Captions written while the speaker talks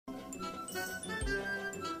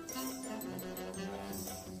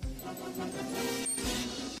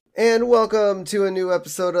And welcome to a new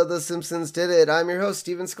episode of The Simpsons Did It. I'm your host,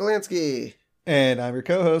 Steven Skolansky. And I'm your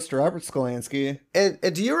co-host, Robert Skolansky. And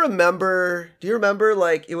do you remember,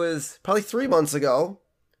 like, it was probably 3 months ago,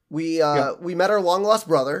 we met our long-lost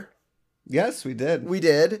brother. Yes, we did. We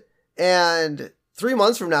did. And 3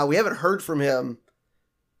 months from now, we haven't heard from him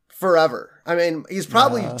forever. I mean, he's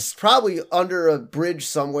probably under a bridge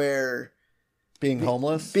somewhere. Being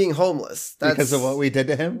homeless? Being homeless. That's because of what we did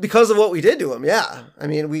to him? Because of what we did to him, yeah. I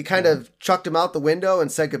mean, we kind of chucked him out the window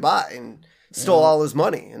and said goodbye and stole all his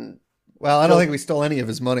money. And well, I don't think we stole any of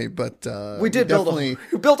his money, but we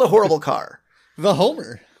built a horrible car. The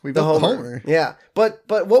Homer. We built the Homer. Yeah. But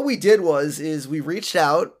what we did is we reached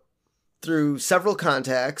out through several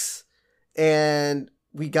contacts and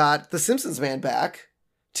we got the Simpsons Man back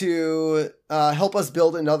to help us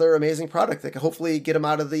build another amazing product that could hopefully get him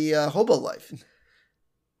out of the hobo life.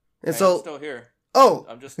 And I'm still here. Oh,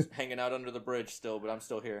 I'm just hanging out under the bridge still, but I'm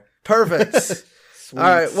still here. Perfect. All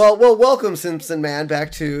right. Well, welcome, Simpson Man,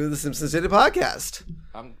 back to the Simpsons Did It podcast.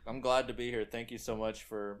 I'm glad to be here. Thank you so much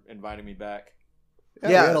for inviting me back. Yeah,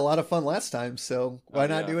 we had a lot of fun last time, so why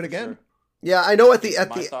not do it again? Sure. Yeah, I know my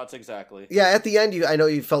thoughts exactly. Yeah, at the end, I know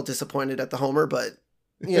you felt disappointed at the Homer, but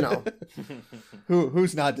you know,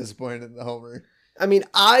 who's not disappointed in the Homer? I mean,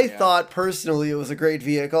 I thought personally it was a great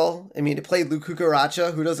vehicle. I mean, it played Lou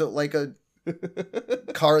Cucaracha. Who doesn't like a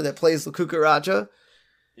car that plays Lou Cucaracha?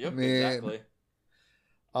 Yep, exactly.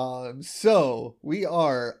 So we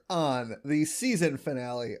are on the season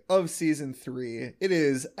finale of season 3. It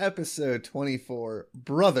is episode 24.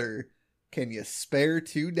 Brother, can you spare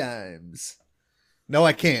 2 dimes? No,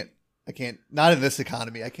 I can't. Not in this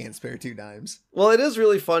economy. I can't spare 2 dimes. Well, it is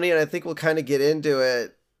really funny, and I think we'll kind of get into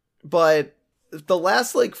it. But the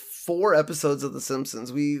last 4 episodes of The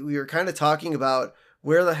Simpsons, we were kind of talking about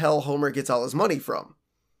where the hell Homer gets all his money from.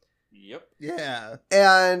 Yep. Yeah.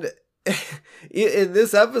 And in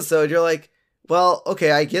this episode, you're like, well,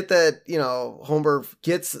 okay, I get that, Homer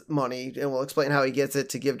gets money, and we'll explain how he gets it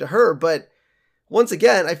to give to her. But once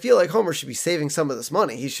again, I feel like Homer should be saving some of this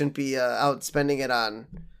money. He shouldn't be out spending it on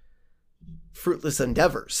fruitless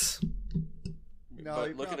endeavors. No,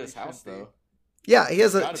 but look at his house, though. Yeah,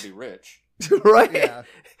 he's got to be rich. Right? Yeah.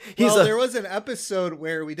 There was an episode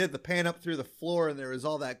where we did the pan up through the floor and there was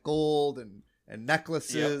all that gold and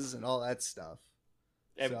necklaces and all that stuff.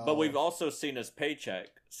 But we've also seen his paycheck.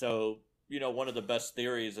 So, one of the best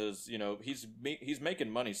theories is, he's making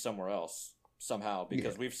money somewhere else somehow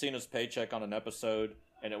because we've seen his paycheck on an episode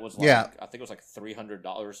and it was I think it was like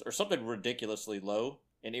 $300 or something ridiculously low.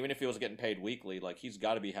 And even if he was getting paid weekly, he's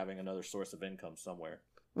got to be having another source of income somewhere.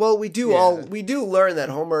 Well, we do learn that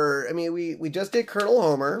Homer, I mean, we just did Colonel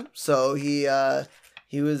Homer, so he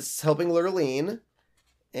was helping Lurleen,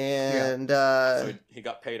 and so he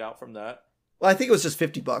got paid out from that. Well, I think it was just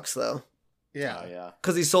 $50 though. Yeah. Yeah.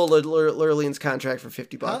 Because he sold Lurleen's contract for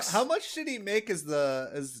 $50. How much did he make as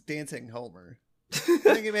dancing Homer?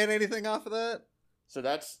 Think he made anything off of that? So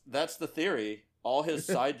that's the theory. All his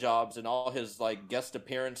side jobs and all his guest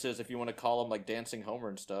appearances, if you want to call them dancing Homer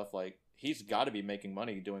and stuff, he's got to be making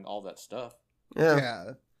money doing all that stuff.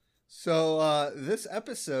 Yeah. So this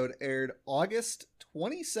episode aired August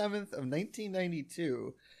 27th of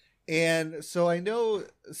 1992. And so I know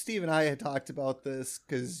Steve and I had talked about this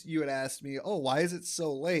because you had asked me, why is it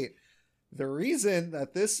so late? The reason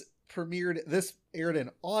that this aired in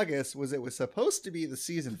August was it was supposed to be the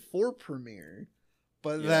season 4 premiere.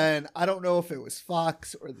 But then I don't know if it was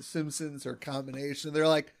Fox or The Simpsons or a combination. They're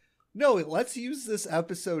like, no, let's use this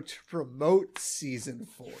episode to promote season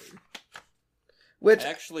 4. Which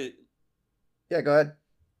actually, yeah, go ahead.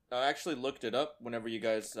 I actually looked it up whenever you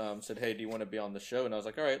guys said, "Hey, do you want to be on the show?" And I was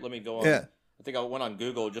like, "All right, let me go on." Yeah. I think I went on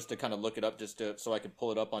Google just to kind of look it up, so I could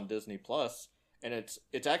pull it up on Disney Plus. And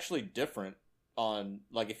it's actually different on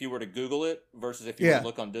if you were to Google it versus if you were to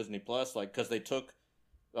look on Disney Plus, because they took.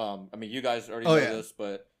 I mean, you guys already know this,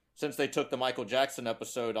 but since they took the Michael Jackson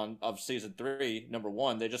episode of season 3, number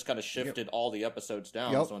 1, they just kind of shifted all the episodes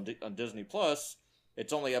down. So on Disney Plus,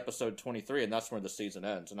 it's only episode 23, and that's where the season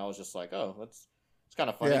ends. And I was just like, it's kind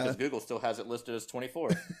of funny because Google still has it listed as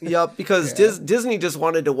 24. Yep, because Disney just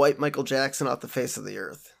wanted to wipe Michael Jackson off the face of the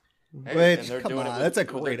earth. Hey, Which, come on, that's a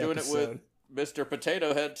great episode. They're doing it with Mr.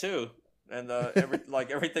 Potato Head, too. And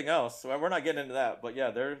everything else. So we're not getting into that. But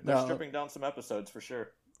yeah, they're stripping down some episodes for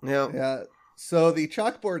sure. Yeah. So the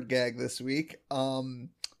chalkboard gag this week,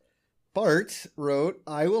 Bart wrote,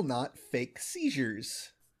 "I will not fake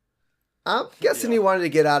seizures." I'm guessing he wanted to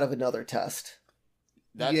get out of another test.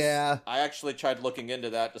 I actually tried looking into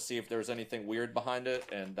that to see if there was anything weird behind it,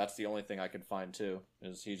 and that's the only thing I could find too.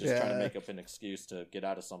 Is he just trying to make up an excuse to get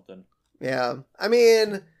out of something? Yeah, I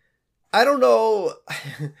mean, I don't know.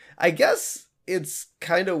 I guess it's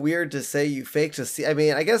kind of weird to say you faked a I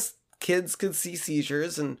mean, I guess kids could see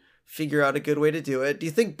seizures and figure out a good way to do it. Do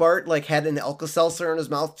you think Bart like had an Alka-Seltzer in his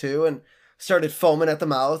mouth too and started foaming at the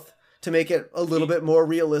mouth to make it a little bit more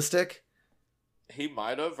realistic? He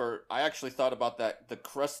might have, or I actually thought about that, the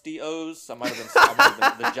Krusty O's. I might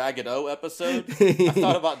have been the Jagged O episode. I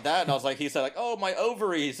thought about that, and I was like, he said like, "Oh, my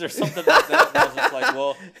ovaries," or something like that. And I was just like,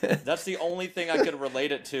 well, that's the only thing I could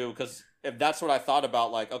relate it to, because if that's what I thought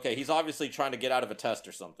about, like, okay, he's obviously trying to get out of a test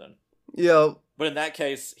or something. Yeah. But in that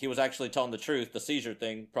case, he was actually telling the truth. The seizure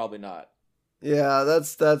thing, probably not. Yeah,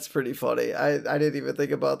 that's pretty funny. I didn't even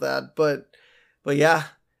think about that, but yeah.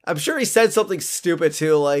 I'm sure he said something stupid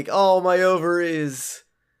too, like, "Oh, my ovaries."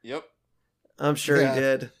 Yep. I'm sure he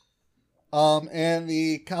did. And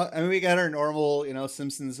we got our normal,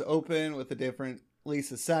 Simpsons open with a different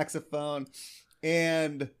Lisa saxophone.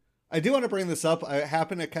 And I do want to bring this up. I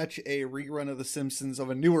happened to catch a rerun of The Simpsons of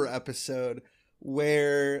a newer episode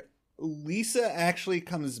where Lisa actually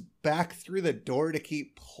comes back through the door to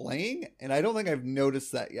keep playing. And I don't think I've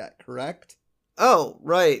noticed that yet, correct? Oh,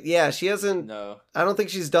 right. Yeah, she hasn't. No. I don't think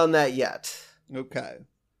she's done that yet. Okay.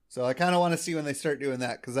 So I kind of want to see when they start doing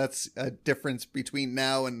that, because that's a difference between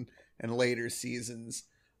now and later seasons.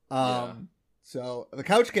 So the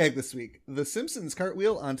couch gag this week, The Simpsons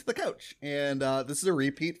cartwheel onto the couch. And this is a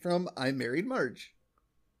repeat from I Married Marge.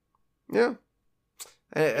 Yeah.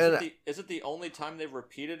 Is it the only time they've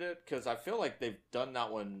repeated it? Because I feel like they've done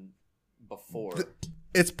that one before.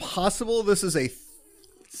 It's possible this is a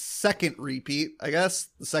second repeat, I guess.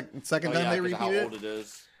 The second time they repeat how it. Old it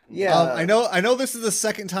is. Yeah. I know this is the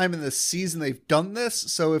second time in this season they've done this.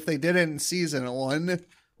 So if they did it in season 1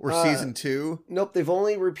 or season 2. Nope, they've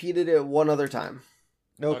only repeated it one other time.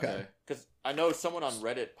 Okay. Because I know someone on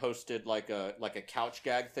Reddit posted like a couch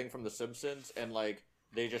gag thing from The Simpsons, and like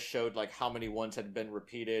they just showed like how many ones had been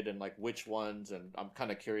repeated and like which ones, and I'm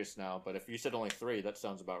kind of curious now. But if you said only 3, that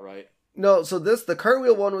sounds about right. No, so the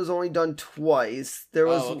cartwheel one was only done twice. There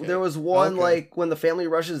was one like when the family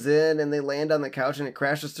rushes in and they land on the couch and it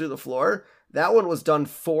crashes through the floor. That one was done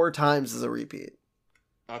 4 times as a repeat.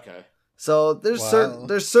 Okay. So there's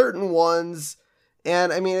certain ones,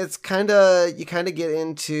 and I mean you kind of get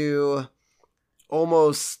into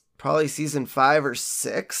almost probably season 5 or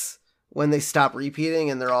 6 when they stop repeating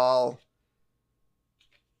and they're all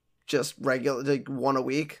just regular, like one a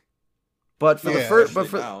week. But for the first, but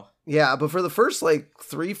for the first like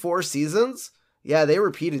 3-4 seasons, they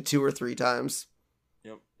repeated 2 or 3 times.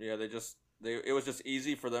 Yep. Yeah, it was just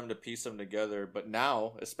easy for them to piece them together. But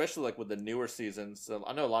now, especially like with the newer seasons,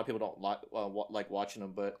 I know a lot of people don't like watching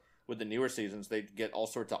them, but with the newer seasons, they get all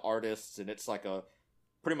sorts of artists, and it's like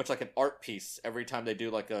pretty much like an art piece every time they do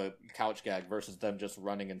like a couch gag versus them just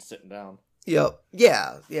running and sitting down. Yep.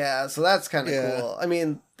 Yeah. So that's kind of cool. I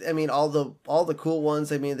mean, all the cool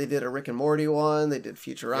ones. I mean, they did a Rick and Morty one. They did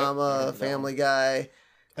Futurama, Family Guy.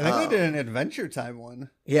 I think they did an Adventure Time one.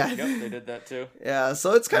 Yeah. Yep, they did that too. Yeah.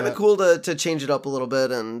 So it's kind of cool to change it up a little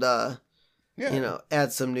bit and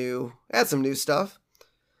add some new stuff.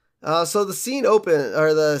 So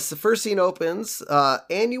the first scene opens.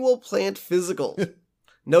 Annual plant physical.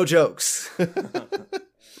 No jokes.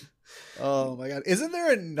 Oh my god. Isn't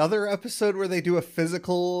there another episode where they do a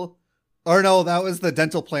physical? Or no, that was the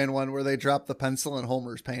dental plan one where they drop the pencil in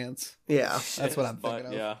Homer's pants. Yeah. That's what I'm thinking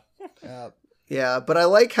of. Yeah. Yeah, but I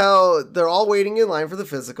like how they're all waiting in line for the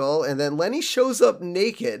physical, and then Lenny shows up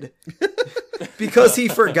naked because he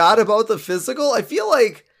forgot about the physical. I feel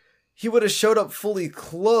like he would have showed up fully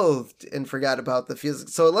clothed and forgot about the physical.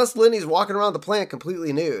 So unless Lenny's walking around the plant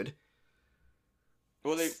completely nude.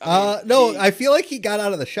 Well, I feel like he got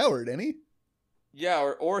out of the shower, didn't he?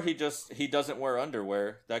 Yeah, or he doesn't wear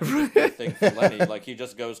underwear. That could be a thing for Lenny. Like he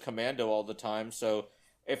just goes commando all the time. So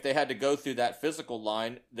if they had to go through that physical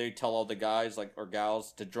line, they tell all the guys or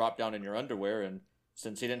gals to drop down in your underwear. And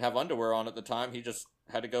since he didn't have underwear on at the time, he just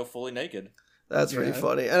had to go fully naked. That's pretty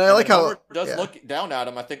funny, and I like how Homer does look down at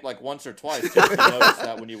him. I think like once or twice. Too, if you notice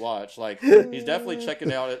that when you watch, like he's definitely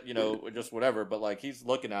checking out it, just whatever. But like he's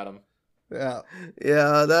looking at him. Yeah,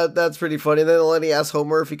 that's pretty funny. Then Lenny asks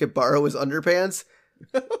Homer if he could borrow his underpants.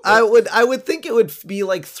 I would think it would be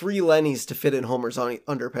like 3 Lennys to fit in Homer's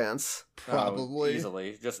underpants. Probably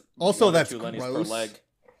easily. Just also that's 2 Lennys gross. per leg.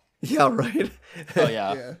 Yeah, right. Oh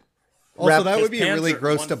yeah. Also, that would be really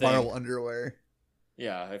gross to borrow underwear.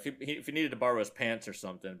 Yeah, if he needed to borrow his pants or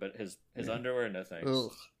something, but his underwear, no thanks.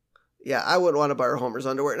 Ugh. Yeah, I wouldn't want to borrow Homer's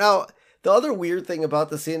underwear. Now, The other weird thing about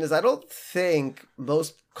the scene is I don't think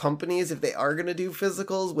most companies, if they are going to do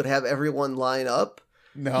physicals, would have everyone line up.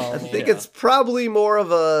 No. I think it's probably more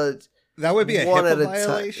of a... That would be a one HIPAA at a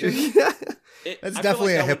violation. That's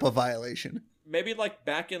definitely a HIPAA violation. Maybe like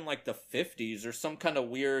back in like the 50s or some kind of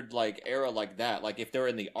weird like era like that. Like if they're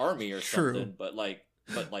in the army or something. But like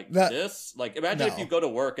this, like imagine if you go to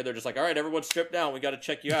work and they're just like, all right, everyone strip down. We got to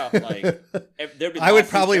check you out. Like there'd be I would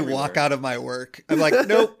probably everywhere. walk out of my work. I'm like,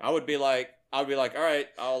 nope. I would be like, all right,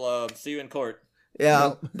 I'll see you in court.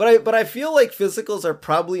 Yeah, but I feel like physicals are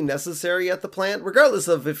probably necessary at the plant, regardless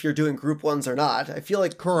of if you're doing group ones or not. I feel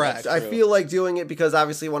like correct. I feel like doing it because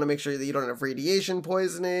obviously you want to make sure that you don't have radiation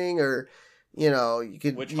poisoning or, you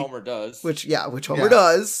could Homer does. Which Homer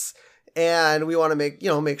does, and we want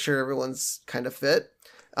to make sure everyone's kind of fit.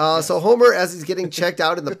 So Homer, as he's getting checked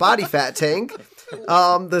out in the body fat tank,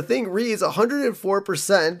 the thing reads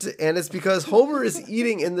 104%, and it's because Homer is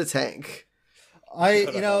eating in the tank.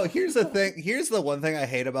 Here's the thing. Here's the one thing I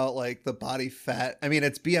hate about like the body fat. I mean,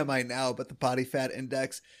 it's BMI now, but the body fat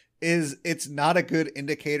index is it's not a good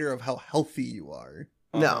indicator of how healthy you are.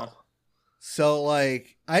 No. So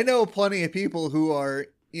like, I know plenty of people who are,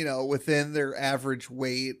 within their average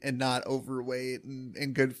weight and not overweight and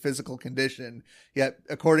in good physical condition. Yet,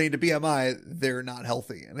 according to BMI, they're not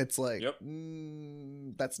healthy. And it's like,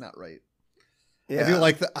 that's not right. Yeah. I feel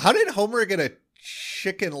like, how did Homer get a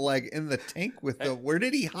chicken leg in the tank with where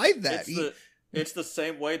did he hide that? It's the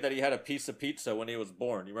same way that he had a piece of pizza when he was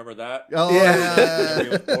born. You remember that? Oh, yeah. When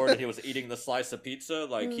he was born and he was eating the slice of pizza.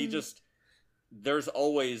 Like, there's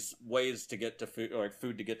always ways to get to food, or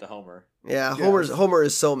food to get to Homer. Yeah, Homer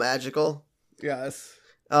is so magical. Yes.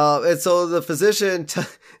 And so the physician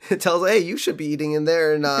tells, hey, you should be eating in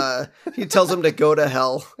there. And he tells him to go to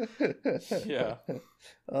hell. Yeah.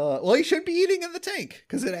 Well, he should be eating in the tank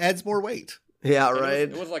because it adds more weight. Yeah, right.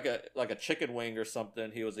 It was like a chicken wing or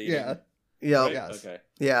something he was eating. Yeah. Yeah. Right? Yes. Okay.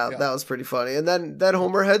 Yeah, that was pretty funny. And then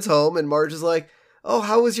Homer heads home and Marge is like, oh,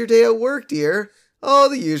 how was your day at work, dear? Oh,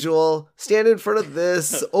 the usual. Stand in front of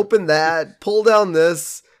this, open that, pull down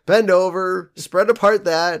this, bend over, spread apart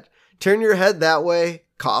that, turn your head that way,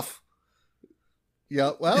 cough.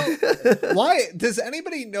 Yeah, well, why? Does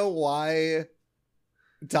anybody know why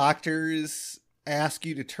doctors ask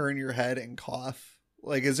you to turn your head and cough?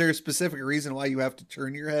 Like, is there a specific reason why you have to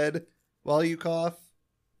turn your head while you cough?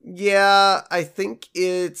 Yeah, I think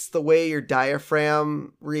it's the way your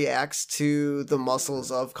diaphragm reacts to the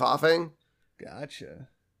muscles of coughing. Gotcha.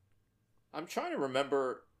 I'm trying to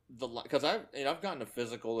remember because I've gotten a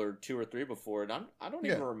physical or 2 or 3 before, and I don't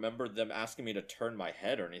even remember them asking me to turn my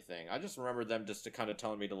head or anything. I just remember them just to kind of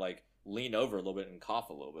telling me to like lean over a little bit and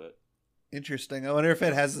cough a little bit. Interesting. I wonder if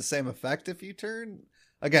it has the same effect if you turn.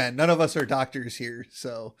 Again, none of us are doctors here,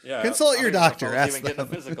 so consult your doctor. Ask even getting a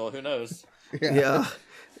physical. Who knows? Yeah.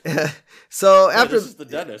 So after this is the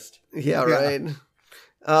dentist. Yeah, right.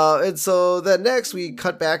 And so then next we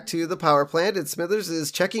cut back to the power plant, and Smithers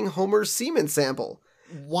is checking Homer's semen sample.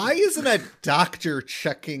 Why isn't a doctor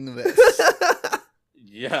checking this?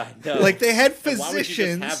 Yeah, no. Like they had physicians. Why would you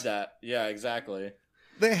just have that? Yeah, exactly.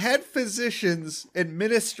 They had physicians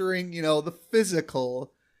administering, the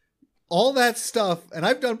physical, all that stuff. And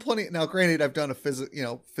I've done plenty. Now, granted, I've done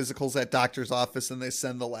physicals at doctor's office, and they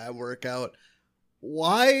send the lab work out.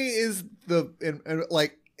 Why is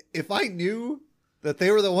if I knew that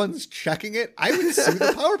they were the ones checking it, I would sue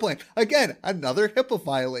the power plant. Again, another HIPAA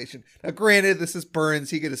violation. Now, granted, this is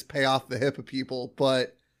Burns. He could just pay off the HIPAA people,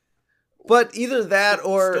 but either that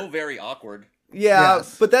or still very awkward. Yeah,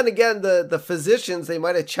 yes. But then again, the physicians, they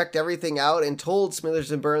might have checked everything out and told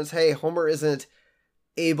Smithers and Burns, hey, Homer isn't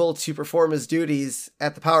able to perform his duties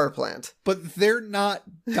at the power plant. But they're not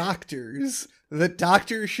doctors. The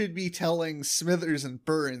doctor should be telling Smithers and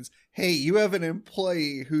Burns, hey, you have an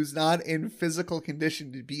employee who's not in physical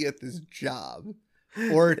condition to be at this job.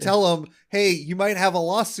 Or tell him, hey, you might have a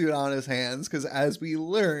lawsuit on his hands, because as we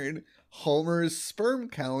learn, Homer's sperm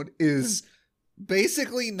count is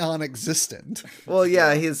basically non-existent. Well,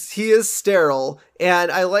 yeah, he is sterile, and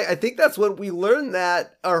I think that's when we learned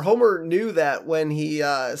that, or Homer knew that when he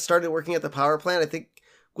started working at the power plant. I think,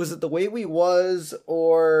 was it The Way We Was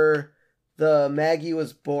or the Maggie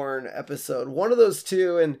Was Born episode? One of those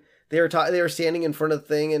two, and they were standing in front of the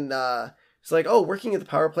thing, and it's like, oh, working at the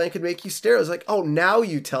power plant could make you sterile. It's like, oh, now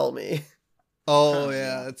you tell me. Oh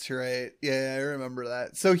yeah, that's right. Yeah, I remember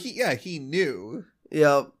that. So he knew.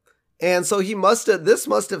 Yep. And so this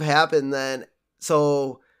must have happened then.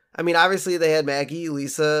 So, I mean, obviously they had Maggie,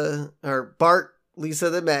 Lisa, or Bart, Lisa,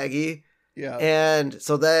 then Maggie. Yeah. And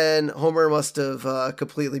so then Homer must have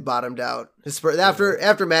completely bottomed out.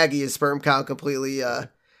 After Maggie, his sperm count completely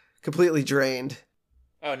completely drained.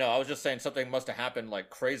 Oh no, I was just saying something must have happened like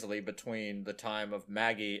crazily between the time of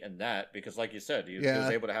Maggie and that, because like you said, he was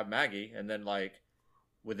able to have Maggie, and then like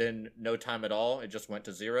within no time at all, it just went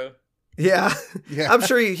to 0. Yeah. I'm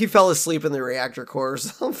sure he fell asleep in the reactor core or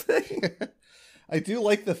something. I do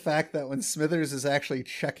like the fact that when Smithers is actually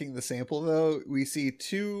checking the sample, though, we see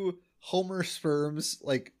 2 Homer sperms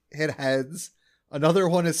like hit heads. Another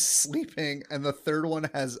one is sleeping, and the third one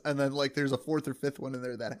has, and then like there's a 4th or 5th one in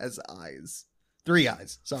there that has eyes. 3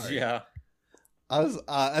 eyes. Sorry. Yeah.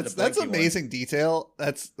 That's amazing detail.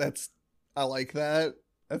 That's I like that.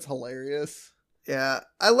 That's hilarious. Yeah.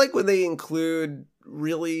 I like when they include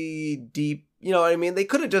really deep, you know what I mean? They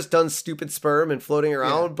could have just done stupid sperm and floating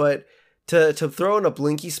around, but to throw in a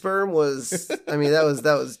blinky sperm was, I mean, that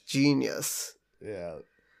was genius. Yeah.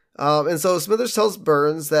 And so Smithers tells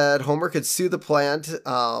Burns that Homer could sue the plant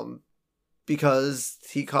because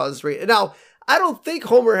he caused rape. Now, I don't think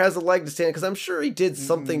Homer has a leg to stand because I'm sure he did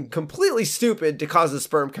something completely stupid to cause the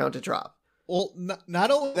sperm count to drop. Well,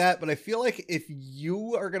 not only that, but I feel like if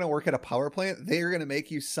you are going to work at a power plant, they're going to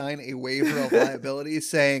make you sign a waiver of liability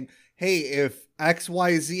saying, hey, if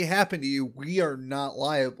XYZ happened to you, we are not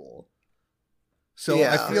liable. So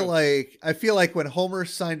yeah. I feel like when Homer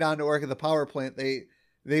signed on to work at the power plant,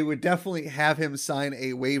 they would definitely have him sign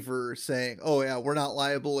a waiver saying, oh yeah, we're not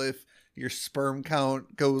liable if your sperm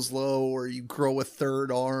count goes low or you grow a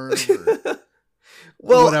third arm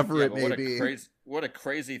or whatever it may be. What a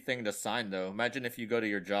crazy thing to sign, though. Imagine if you go to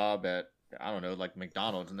your job at, I don't know, like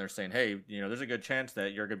McDonald's, and they're saying, hey, you know, there's a good chance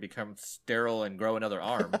that you're going to become sterile and grow another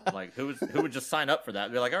arm. Like, who would just sign up for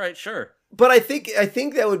that? They're like, all right, sure. But I think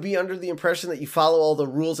that would be under the impression that you follow all the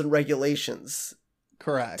rules and regulations.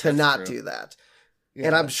 Correct. To not do that. Yeah.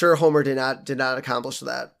 And I'm sure Homer did not accomplish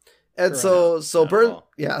that. And Correct.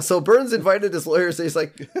 so Burns invited his lawyers. So he's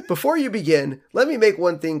like, before you begin, let me make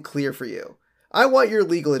one thing clear for you. I want your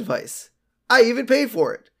legal advice. I even pay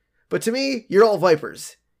for it. But to me, you're all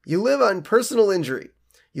vipers. You live on personal injury.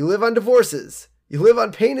 You live on divorces. You live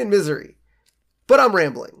on pain and misery. But I'm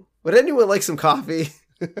rambling. Would anyone like some coffee?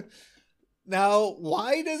 Now,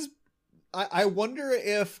 why does... I wonder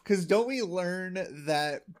if... Because don't we learn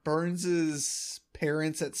that Burns's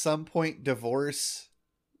parents at some point divorce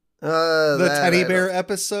the teddy bear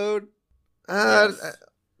episode? Yes.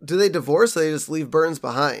 Do they divorce or they just leave Burns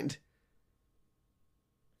behind?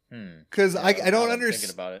 Because I don't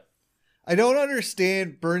understand. Thinking about it. I don't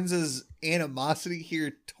understand Burns's animosity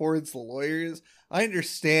here towards the lawyers. I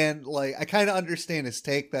understand, like, I kind of understand his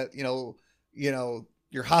take that you know,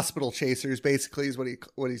 your hospital chasers basically is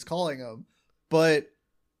what he's calling them, but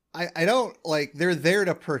I don't like they're there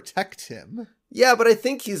to protect him. Yeah, but I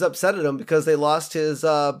think he's upset at him because they lost his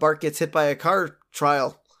Bart gets hit by a car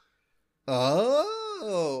trial.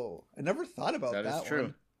 Oh, I never thought about that. That is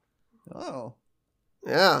true. One. Oh.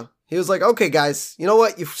 Yeah. He was like, okay, guys, you know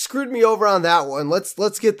what? You screwed me over on that one. Let's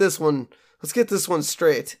get this one. Let's get this one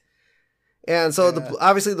straight. And so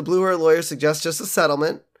obviously the blue hair lawyer suggests just a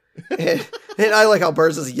settlement. and I like how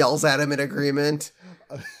Burns just yells at him in agreement.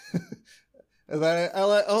 And then I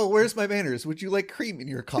like, oh, where's my manners? Would you like cream in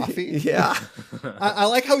your coffee? Yeah. I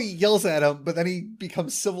like how he yells at him, but then he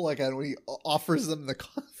becomes civil again when he offers them the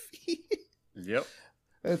coffee. Yep.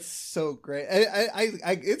 It's so great.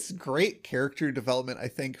 It's great character development, I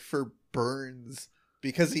think, for Burns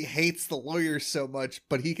because he hates the lawyers so much,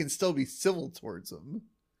 but he can still be civil towards them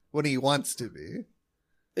when he wants to be.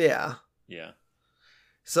 Yeah. Yeah.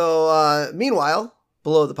 So, meanwhile,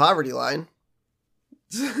 below the poverty line,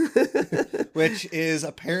 which is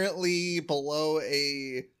apparently below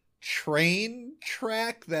a train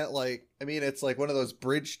track that, like, I mean, it's like one of those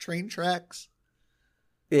bridge train tracks.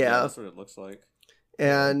 Yeah. That's what it looks like.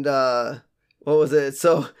 And what was it?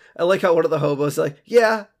 So I like how one of the hobos is like,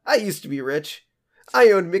 yeah, I used to be rich.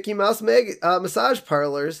 I owned Mickey Mouse massage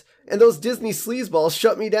parlors, and those Disney sleazeballs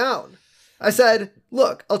shut me down. I said,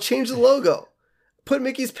 look, I'll change the logo. Put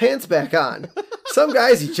Mickey's pants back on. Some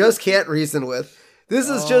guys you just can't reason with. This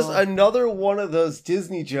is just another one of those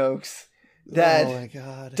Disney jokes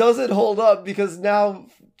that doesn't hold up because now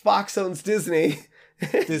Fox owns Disney.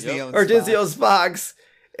 Disney owns or Disney owns Fox.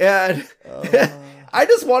 And I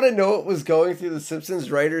just want to know what was going through the Simpsons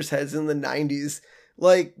writers' heads in the 90s.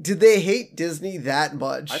 Like, did they hate Disney that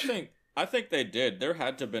much? I think they did. There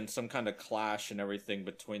had to have been some kind of clash and everything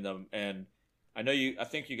between them. And I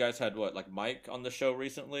think you guys had Mike on the show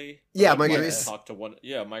recently? Yeah, Mike Reese.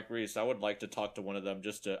 Mike Reese. I would like to talk to one of them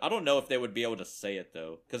just to, I don't know if they would be able to say it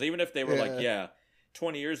though. Because even if they were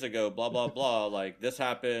 20 years ago, blah, blah, blah, like this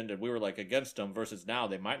happened and we were against them versus now,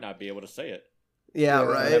 they might not be able to say it. Yeah,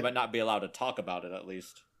 right. They might not be allowed to talk about it, at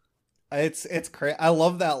least. It's crazy. I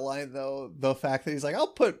love that line though. The fact that he's like, I'll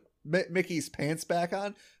put Mickey's pants back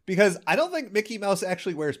on, because I don't think Mickey Mouse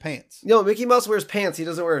actually wears pants. No, Mickey Mouse wears pants. He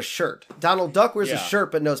doesn't wear a shirt. Donald Duck wears a Yeah.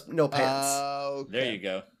 shirt, but no pants. Okay. There you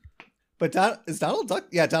go. But is Donald Duck?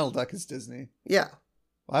 Yeah, Donald Duck is Disney. Yeah.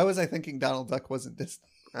 Why was I thinking Donald Duck wasn't Disney?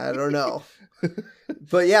 I don't know.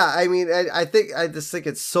 But yeah, I mean, I just think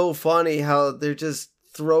it's so funny how they're just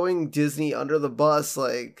throwing Disney under the bus.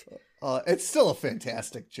 Like, it's still a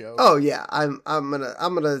fantastic joke. oh yeah, I'm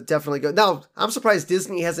gonna definitely go. Now, I'm surprised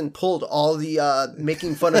Disney hasn't pulled all the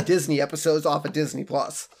making fun of Disney episodes off of Disney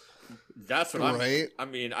Plus. That's what Right. I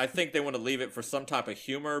mean, I think they want to leave it for some type of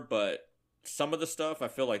humor, but some of the stuff I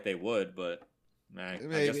feel like they would, but I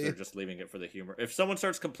guess they're just leaving it for the humor. If someone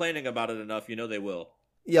starts complaining about it enough, they will.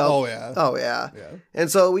 Yeah. Oh yeah. Oh yeah.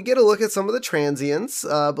 And so we get a look at some of the transients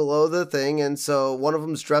below the thing, and so one of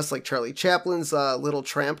them's dressed like Charlie Chaplin's little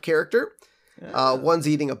tramp character. One's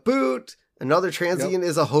eating a boot. Another transient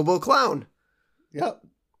is a hobo clown. Yep.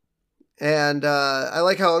 And I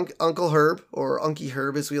like how Uncle Herb, or Unky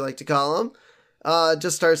Herb as we like to call him,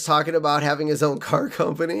 just starts talking about having his own car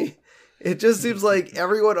company. It just seems like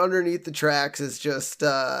everyone underneath the tracks is just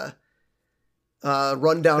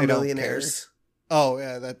rundown millionaires. Oh,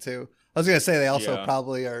 yeah, that too. I was going to say they also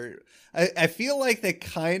probably are. I feel like they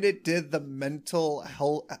kind of did the mental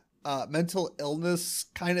health, mental illness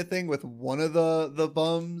kind of thing with one of the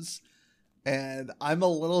bums. And I'm a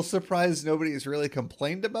little surprised nobody's really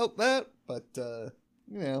complained about that. But,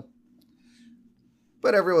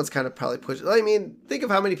 But everyone's kind of probably pushing. I mean, think of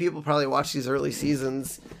how many people probably watch these early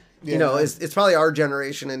seasons. Yeah. It's probably our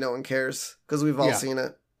generation and no one cares because we've all seen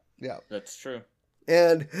it. Yeah, that's true.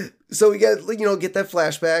 And so we get that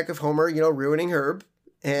flashback of Homer, ruining Herb.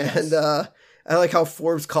 And I like how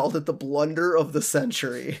Forbes called it the blunder of the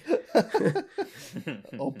century.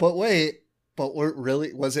 Oh, but wait. But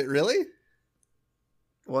was it really?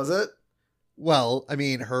 Was it? Well, I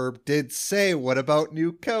mean, Herb did say, what about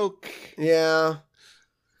New Coke? Yeah.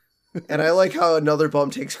 And I like how another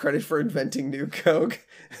bum takes credit for inventing New Coke.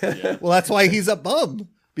 Yeah. Well, that's why he's a bum.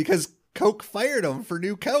 Because Coke fired him for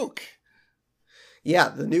New Coke. Yeah,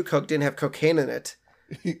 the New Coke didn't have cocaine in it.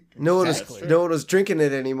 No one was drinking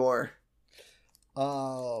it anymore.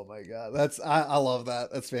 Oh my god, I love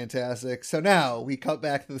that. That's fantastic. So now we cut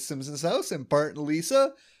back to the Simpsons house, and Bart and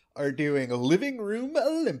Lisa are doing a living room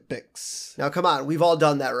Olympics. Now, come on, we've all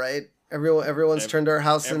done that, right? Everyone's turned our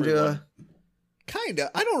house into a.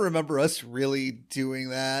 Kinda. I don't remember us really doing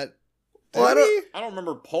that. Well, I don't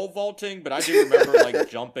remember pole vaulting, but I do remember like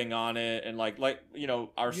jumping on it and like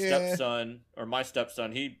our stepson or my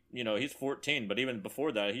stepson, he's 14, but even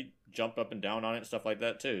before that, he jumped up and down on it and stuff like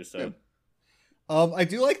that too. So, I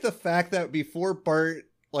do like the fact that before Bart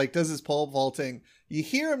does his pole vaulting, you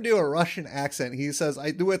hear him do a Russian accent. He says,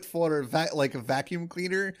 "I do it for a vacuum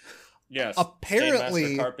cleaner." Yes. Apparently,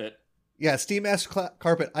 Steam Master Carpet. Yeah, Steam Master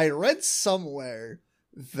Carpet. I read somewhere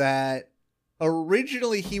that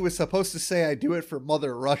originally he was supposed to say, "I do it for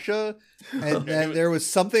Mother Russia," and then there was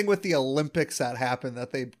something with the Olympics that happened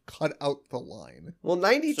that they cut out the line. Well,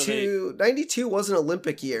 92 was an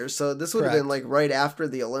Olympic year, so this would have been right after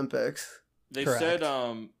the Olympics. They said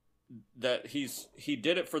that he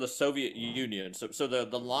did it for the Soviet Union. So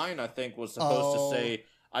the line I think was supposed to say,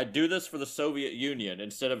 "I do this for the Soviet Union,"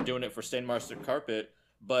 instead of doing it for Steam Master Carpet.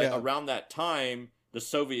 But around that time, the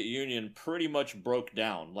Soviet Union pretty much broke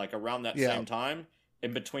down, around that same time,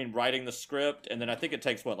 in between writing the script, and then I think it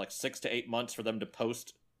takes 6 to 8 months for them to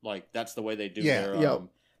post. That's the way they do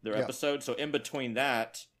their episode. So in between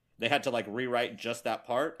that, they had to rewrite just that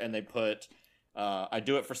part, and they put, "I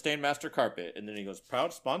do it for Stain Master Carpet," and then he goes,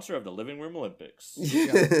 "Proud sponsor of the Living Room Olympics."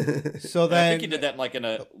 So then I think he did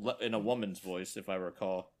that in a woman's voice, if I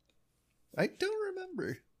recall. I don't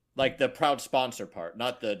remember. The proud sponsor part,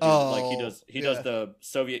 not the he does the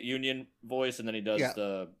Soviet Union voice, and then he does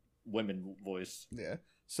the women voice. Yeah.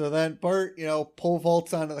 So then Bart, pole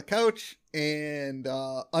vaults onto the couch, and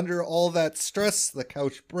under all that stress, the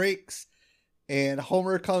couch breaks, and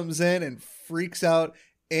Homer comes in and freaks out.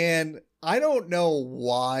 And I don't know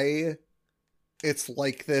why it's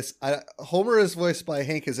like this. Homer is voiced by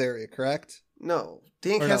Hank Azaria, correct? No,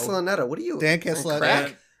 Dan Castellaneta. What are you? Dan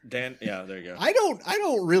Castellaneta. Dan, yeah, there you go. I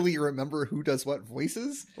don't really remember who does what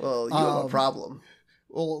voices. Well, you have a problem.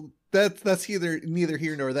 Well, that's neither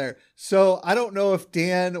here nor there. So I don't know if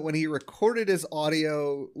Dan, when he recorded his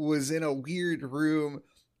audio, was in a weird room,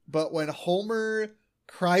 but when Homer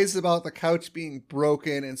cries about the couch being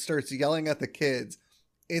broken and starts yelling at the kids,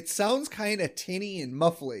 it sounds kind of tinny and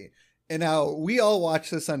muffly. And now we all watch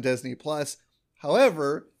this on Disney Plus.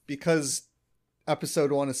 However, because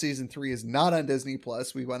episode 1 of season 3 is not on Disney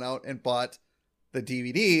Plus, we went out and bought the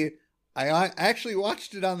DVD. I actually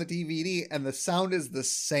watched it on the DVD, and the sound is the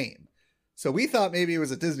same. So we thought maybe it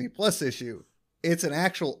was a Disney Plus issue. It's an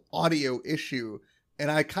actual audio issue.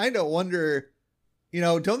 And I kind of wonder,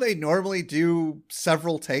 don't they normally do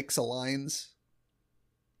several takes of lines?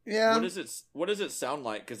 Yeah. What does it sound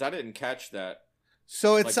like? Because I didn't catch that.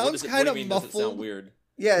 So it sounds kind of muffled. Does it sound weird?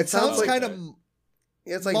 Yeah, it sounds like kind of.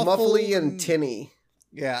 It's like muffly and tinny.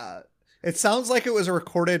 Yeah, it sounds like it was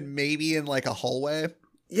recorded maybe in like a hallway.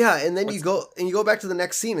 Yeah, and then you go back to the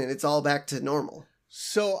next scene, and it's all back to normal.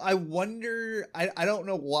 So I wonder. I don't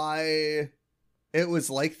know why it was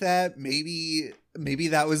like that. Maybe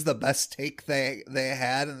that was the best take they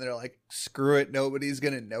had, and they're like, screw it, nobody's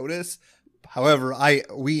gonna notice. However,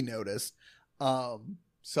 we noticed.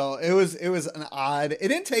 So it was an odd. It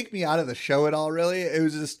didn't take me out of the show at all, really. It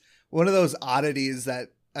was just one of those oddities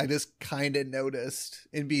that I just kind of noticed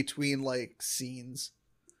in between like scenes.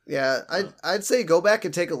 Yeah, I'd say go back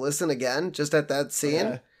and take a listen again, just at that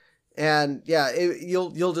scene, and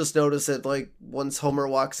you'll just notice it like once Homer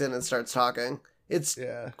walks in and starts talking. It's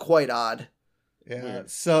quite odd. Yeah. Weird.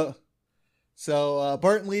 So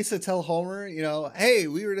Bart and Lisa tell Homer, hey,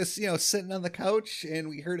 we were just sitting on the couch and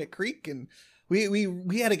we heard it creak and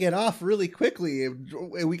we had to get off really quickly.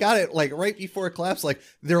 We got it like right before it collapsed. Like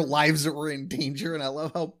their lives were in danger, and I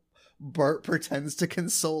love how Bart pretends to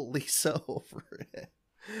console Lisa over it.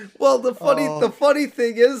 Well, the funny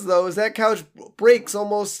thing is though, is that couch breaks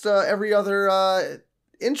almost every other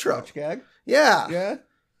intro. Couch gag? Yeah.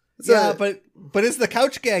 But is the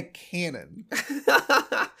couch gag canon?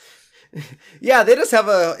 Yeah, they just have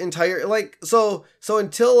a entire so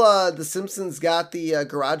until the Simpsons got the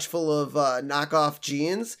garage full of knockoff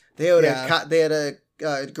jeans, they had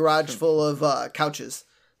a garage full of couches.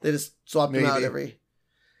 They just swapped them out every.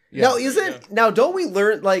 Yeah, now don't we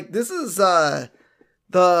learn like this is the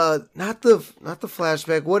not the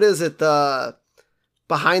flashback? What is it? The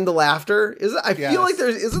Behind the Laughter? Feel like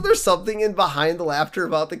isn't there something in Behind the Laughter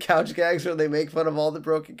about the couch gags where they make fun of all the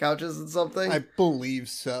broken couches and something? I believe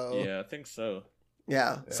so. Yeah, I think so.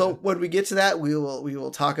 Yeah. So when we get to that, we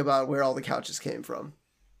will talk about where all the couches came from.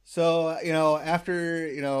 So,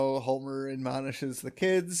 after, Homer admonishes the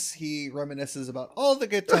kids, he reminisces about all the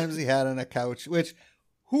good times he had on a couch, which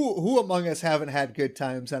who among us haven't had good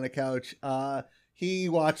times on a couch? He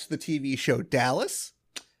watched the TV show Dallas.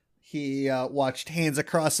 He watched Hands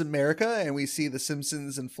Across America, and we see the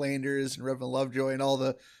Simpsons and Flanders and Reverend Lovejoy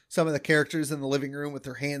and some of the characters in the living room with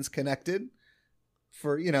their hands connected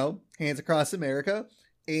for, Hands Across America.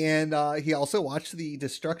 And he also watched the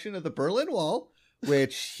destruction of the Berlin Wall,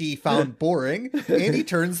 which he found boring, and he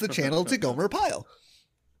turns the channel to Gomer Pyle.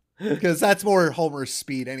 Because that's more Homer's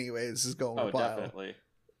speed anyways, is Gomer Pyle. Definitely.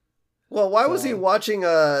 Well, why was he watching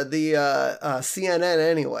the CNN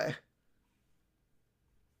anyway?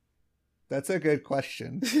 That's a good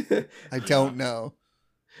question. I don't know.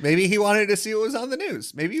 Maybe he wanted to see what was on the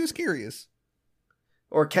news. Maybe he was curious.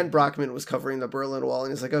 Or Kent Brockman was covering the Berlin Wall,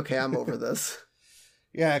 and he's like, okay, I'm over this.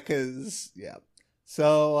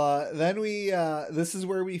 So then this is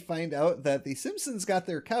where we find out that the Simpsons got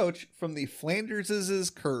their couch from the Flanders'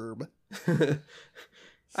 curb.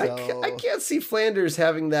 I can't see Flanders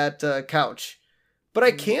having that couch, but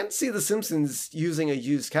I can see the Simpsons using a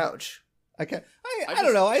used couch. I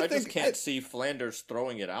don't know. I just can't see Flanders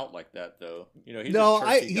throwing it out like that, though. He's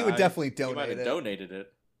he would definitely donate he might have donated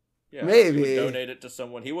it. Yeah, maybe he would donate it to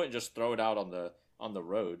someone. He wouldn't just throw it out on the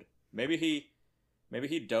road. Maybe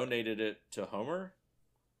he donated it to Homer.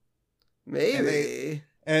 Maybe.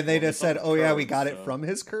 And they just said, "Oh yeah, we got it from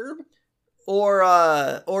his curb." Or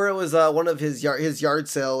it was one of his yard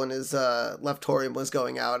sale when his leftorium was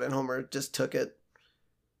going out, and Homer just took it.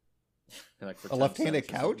 A left-handed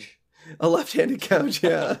couch. A left-handed couch,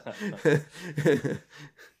 yeah.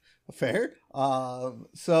 Fair.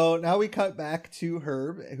 So now we cut back to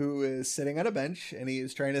Herb, who is sitting on a bench, and he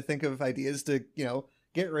is trying to think of ideas to,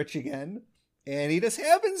 get rich again. And he just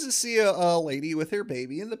happens to see a lady with her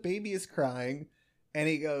baby, and the baby is crying. And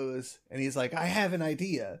he's like, I have an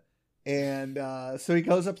idea. And so he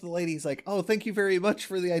goes up to the lady. He's like, oh, thank you very much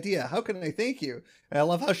for the idea. How can I thank you? And I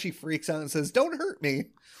love how she freaks out and says, don't hurt me.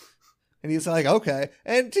 And he's like, okay.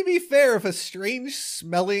 And to be fair, if a strange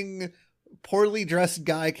smelling, poorly dressed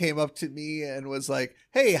guy came up to me and was like,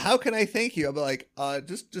 hey, how can I thank you? I'd be like,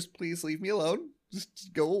 just please leave me alone.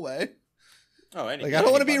 Just go away. Oh, I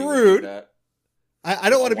don't want to be rude.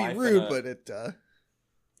 I don't want to be rude, but it...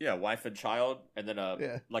 Yeah, wife and child, and then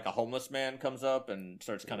like a homeless man comes up and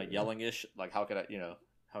starts kind of yelling-ish, like, how can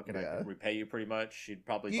I repay you, pretty much? She'd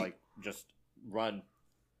probably, just run.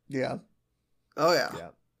 Yeah. Oh yeah.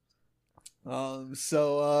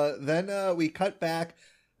 Then we cut back.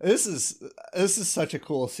 This is such a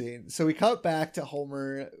cool scene. So we cut back to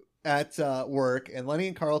Homer at work, and Lenny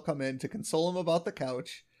and Carl come in to console him about the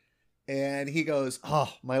couch, and he goes,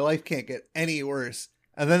 "Oh, my life can't get any worse."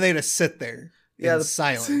 And then they just sit there in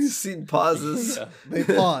silence. The scene pauses. Yeah. They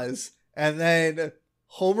pause, and then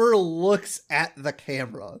Homer looks at the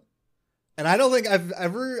camera. And I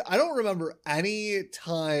don't remember any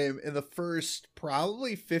time in the first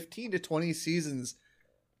probably 15 to 20 seasons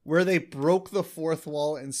where they broke the fourth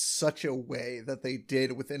wall in such a way that they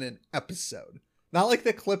did within an episode. Not like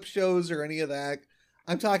the clip shows or any of that.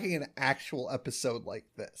 I'm talking an actual episode like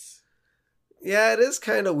this. Yeah, it is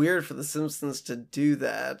kind of weird for The Simpsons to do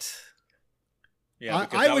that. Yeah,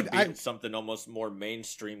 because that would be something almost more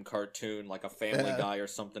mainstream cartoon, like a Family Guy or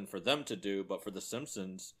something for them to do. But for The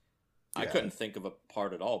Simpsons, I couldn't think of a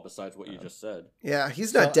part at all besides what you just said. Yeah,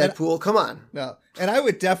 he's not Deadpool. Come on. No, and I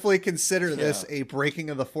would definitely consider this a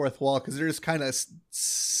breaking of the fourth wall because they're just kind of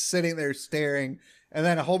sitting there staring. And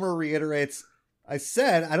then Homer reiterates, I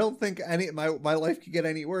said, I don't think my life could get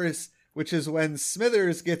any worse, which is when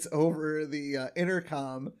Smithers gets over the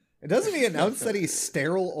intercom. And doesn't he announce that he's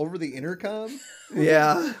sterile over the intercom?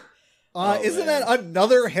 Yeah. Isn't that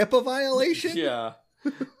another HIPAA violation? Yeah.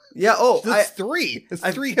 Yeah. Oh, That's three. It's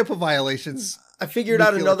three HIPAA violations. I figured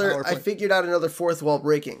out another fourth wall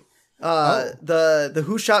breaking. The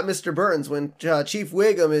Who Shot Mr. Burns when Chief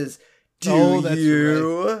Wiggum is. That's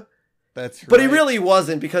you? Right. That's right. But he really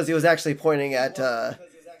wasn't because he was actually pointing at. Who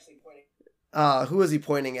was he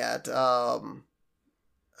pointing at? Not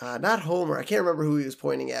Homer. I can't remember who he was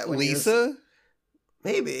pointing at. Lisa?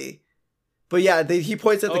 Maybe. But yeah, he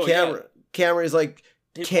points at the camera. Yeah. Camera is like,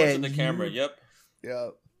 he points at the camera. Yep. Yeah.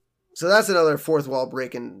 So that's another fourth wall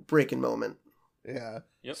breaking moment. Yeah.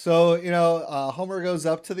 Yep. So, Homer goes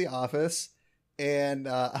up to the office, and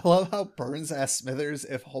I love how Burns asks Smithers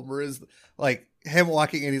if Homer is like him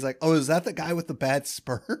walking in. He's like, "Oh, is that the guy with the bad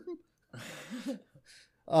sperm?"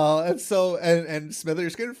 And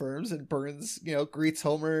Smithers confirms, and Burns, greets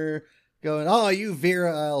Homer, going, "Oh, you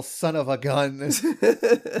virile son of a gun,"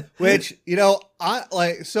 which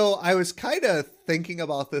I was kind of thinking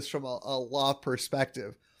about this from a law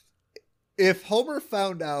perspective. If Homer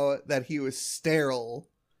found out that he was sterile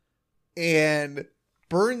and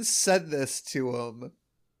Burns said this to him,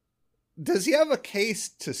 does he have a case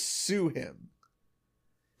to sue him?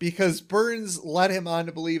 Because Burns led him on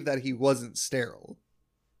to believe that he wasn't sterile.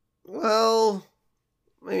 Well,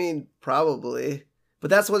 I mean, probably. But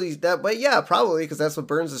that's what but yeah, probably, because that's what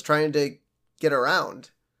Burns is trying to get around.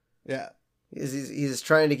 Yeah. He's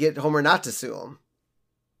trying to get Homer not to sue him.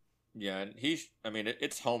 Yeah, and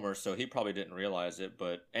it's Homer, so he probably didn't realize it,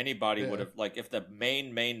 but anybody would have, like, if the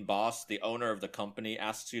main boss, the owner of the company,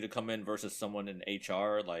 asks you to come in versus someone in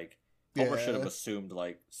HR, like, Homer should have assumed,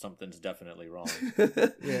 like, something's definitely wrong.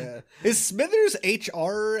 Yeah. Is Smithers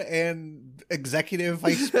HR and executive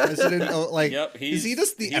vice president? Yep, is he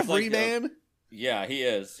just the everyman? Yeah, he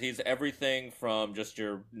is. He's everything from just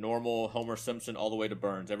your normal Homer Simpson all the way to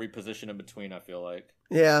Burns. Every position in between, I feel like.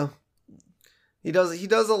 Yeah. He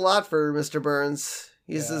does a lot for Mr. Burns.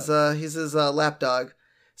 He's his lapdog.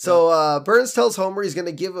 So Burns tells Homer he's going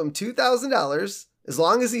to give him $2,000 as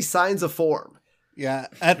long as he signs a form. Yeah.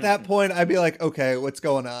 At that point, I'd be like, okay, what's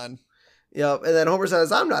going on? Yep. And then Homer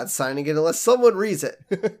says, I'm not signing it unless someone reads it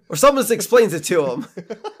or someone explains it to him.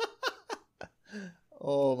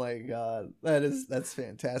 Oh my God. That's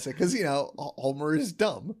fantastic. Because, Homer is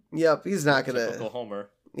dumb. Yep. He's not going to. Typical Homer.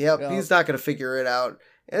 Yep. He's not going to figure it out.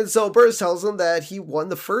 And so Burns tells him that he won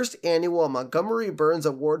the first annual Montgomery Burns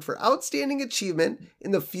Award for Outstanding Achievement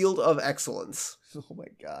in the Field of Excellence. Oh my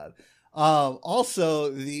God.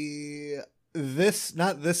 Also,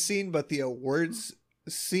 not this scene, but the awards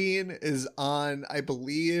scene is on, I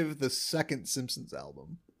believe, the second Simpsons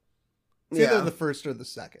album. It's either the first or the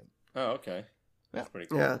second. Oh, okay. That's pretty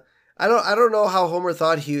cool. Yeah. I don't know how Homer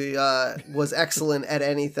thought he was excellent at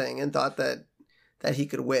anything and thought that he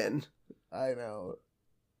could win. I know.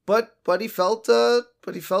 But he felt happy,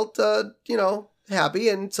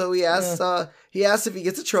 and so he asked if he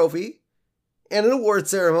gets a trophy and an award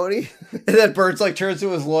ceremony. And then Burns turns to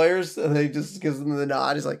his lawyers and he just gives them the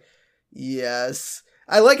nod. He's like, "Yes."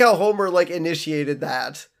 I like how Homer initiated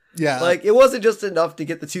that. Yeah. It wasn't just enough to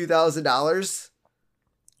get the $2,000.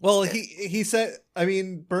 Well, he said,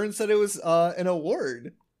 Burns said it was an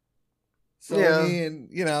award. So,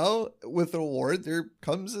 yeah. with an award, there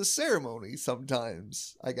comes a ceremony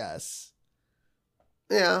sometimes, I guess.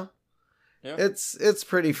 Yeah. It's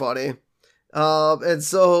pretty funny. And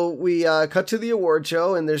so we cut to the award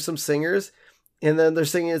show, and there's some singers. And then they're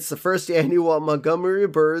singing it's the first annual Montgomery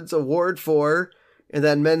Birds Award for, and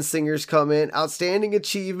then men's singers come in, outstanding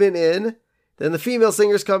achievement in, then the female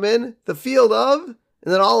singers come in, the field of,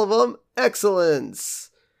 and then all of them, excellence.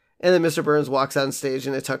 And then Mr. Burns walks on stage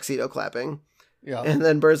in a tuxedo clapping. Yeah. And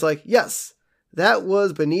then Burns like, yes, that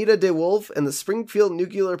was Benita DeWolf and the Springfield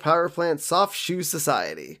Nuclear Power Plant Soft Shoe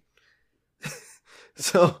Society.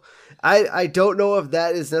 So I don't know if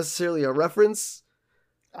that is necessarily a reference.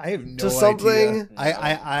 I have no to something.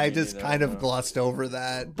 idea. I just kind of glossed over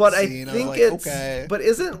that. But scene. I think like, it's okay. But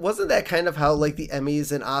wasn't that kind of how like the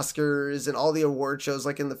Emmys and Oscars and all the award shows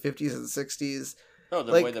like in the 50s and 60s? Oh,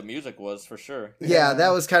 the like, way the music was for sure. Yeah,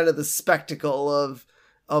 that was kind of the spectacle of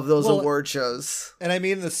those award shows. And I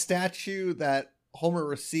mean the statue that Homer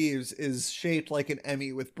receives is shaped like an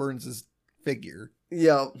Emmy with Burns's figure.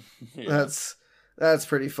 Yep. Yeah. That's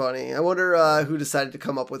pretty funny. I wonder who decided to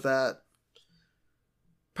come up with that.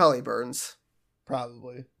 Probably Burns.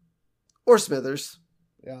 Probably. Or Smithers.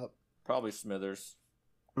 Yeah. Probably Smithers.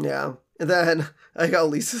 Yeah. And then I got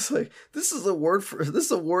Lisa's like, this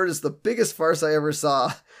award is the biggest farce I ever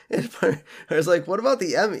saw. And I was like, what about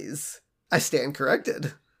the Emmys? I stand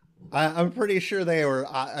corrected. I'm pretty sure they were,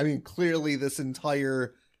 I mean, clearly this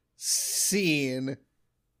entire scene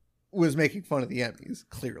was making fun of the Emmys,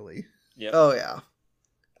 clearly. Yep. Oh, yeah.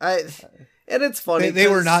 And it's funny. They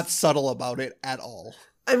were not subtle about it at all.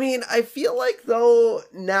 I mean, I feel like, though,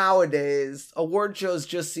 nowadays, award shows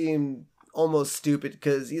just seem almost stupid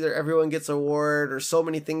because either everyone gets an award or so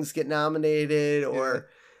many things get nominated or...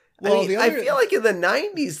 Yeah. Well, I feel like in the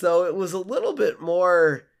 90s, though, it was a little bit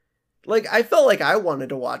more... Like, I felt like I wanted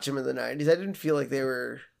to watch them in the 90s. I didn't feel like they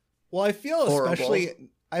were Well, I feel horrible.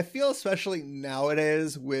 especially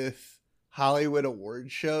nowadays with Hollywood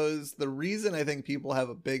award shows, the reason I think people have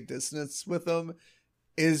a big dissonance with them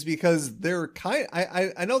is because they're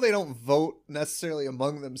I know they don't vote necessarily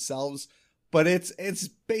among themselves, but it's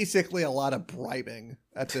basically a lot of bribing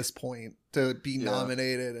at this point to be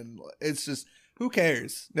nominated, and it's just, who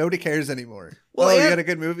cares? Nobody cares anymore. Well, you got a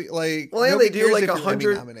good movie, like, and they do like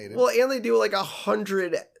 100. Well, and they do like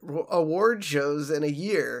 100 award shows in a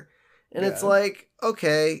year, and it's like,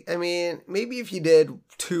 okay, I mean, maybe if you did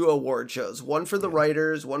 2 award shows, one for the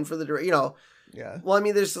writers, one for the Yeah. Well, I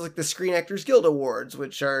mean, there's like the Screen Actors Guild Awards,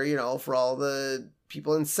 which are, for all the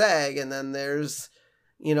people in SAG, and then there's,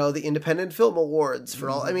 the Independent Film Awards for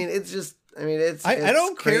all. I mean, it's just, it's I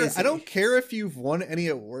don't crazy. care. I don't care if you've won any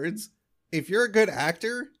awards. If you're a good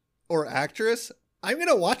actor or actress, I'm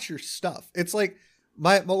gonna watch your stuff. It's like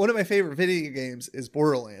one of my favorite video games is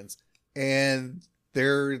Borderlands, and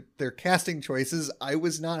their casting choices I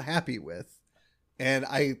was not happy with, and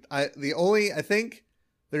I think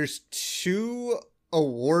there's 2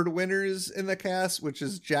 award winners in the cast, which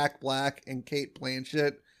is Jack Black and Cate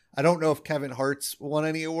Blanchett. I don't know if Kevin Hart's won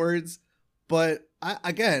any awards, but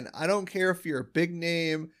I don't care if you're a big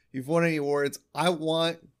name, you've won any awards. I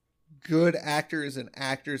want good actors and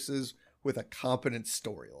actresses with a competent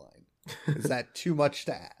storyline. Is that too much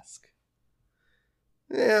to ask?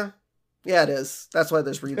 Yeah, it is. That's why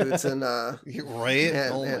there's reboots and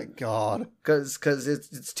right. My god, because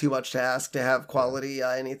it's too much to ask to have quality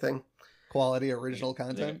quality original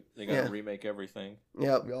content. They gotta remake everything.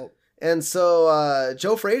 Yep. And so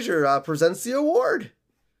Joe Frazier presents the award.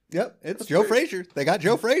 Yep, it's Joe Frazier. They got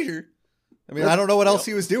Joe Frazier. I mean, I don't know what else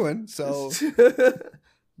he was doing. So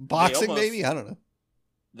boxing, maybe, I don't know.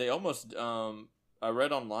 They almost. I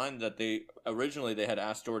read online that they originally had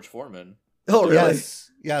asked George Foreman. Oh, really?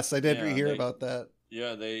 Yes, I did hear about that.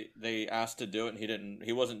 Yeah, they asked to do it, and he didn't.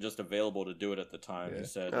 He wasn't just available to do it at the time. He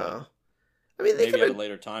said, I mean, they maybe at a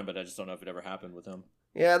later time, but I just don't know if it ever happened with him.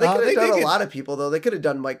 Yeah, they could have done a lot of people though. They could have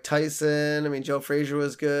done Mike Tyson. I mean, Joe Frazier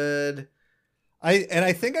was good.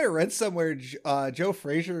 I think I read somewhere Joe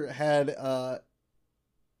Frazier had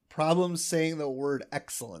problems saying the word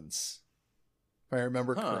excellence, if I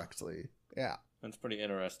remember correctly. Yeah. That's pretty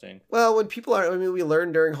interesting. Well, when people are, we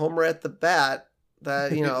learned during Homer at the Bat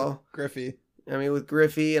that, Griffey. I mean, with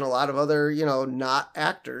Griffey and a lot of other, not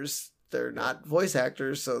actors, they're not voice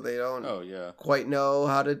actors, so they don't quite know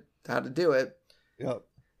how to do it. Yep.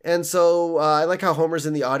 And so I like how Homer's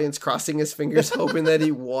in the audience crossing his fingers, hoping that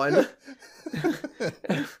he won.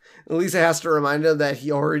 Lisa has to remind him that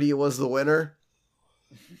he already was the winner.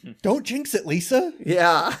 Don't jinx it, Lisa.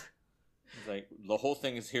 Yeah. It's like, the whole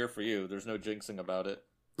thing is here for you. There's no jinxing about it.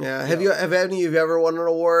 Yeah. Have any of you ever won an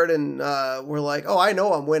award and were like, oh, I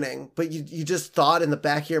know I'm winning, but you just thought in the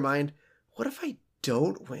back of your mind, what if I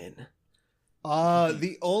don't win?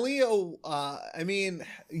 The only, I mean,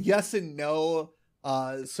 yes and no.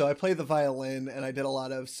 So I play the violin and I did a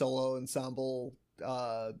lot of solo ensemble,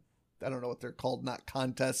 I don't know what they're called, not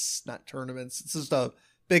contests, not tournaments. It's just a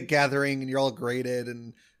big gathering and you're all graded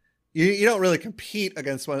and you don't really compete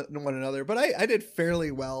against one another, but I did fairly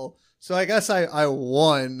well. So I guess I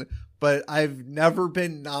won, but I've never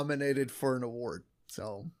been nominated for an award.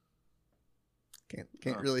 So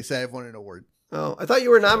can't really say I've won an award. Oh, I thought you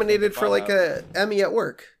were nominated for like a Emmy at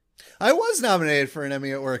work. I was nominated for an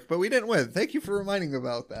Emmy at work, but we didn't win. Thank you for reminding me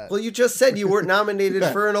about that. Well, you just said you weren't nominated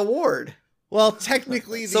for an award. Well,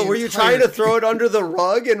 technically, so were you trying to throw it under the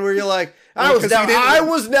rug, and were you like, I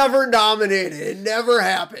was never nominated. It never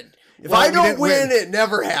happened. If I don't win, it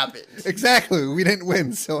never happened. Exactly. We didn't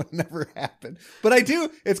win, so it never happened. But I do.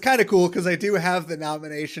 It's kind of cool because I do have the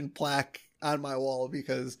nomination plaque on my wall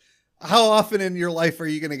because how often in your life are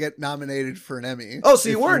you going to get nominated for an Emmy? Oh, so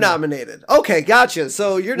you were nominated. Okay, gotcha.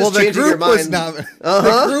 So you're just changing your mind.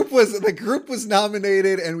 The group was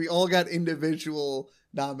nominated, and we all got individual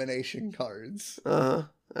nomination cards. All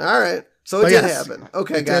right. So it did happen.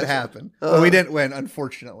 Okay, it did happen. But we didn't win,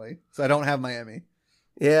 unfortunately. So I don't have my Emmy.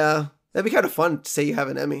 Yeah, that'd be kind of fun to say you have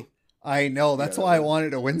an Emmy. I know. That's why I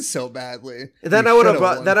wanted to win so badly. And then I would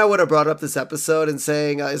have brought up this episode and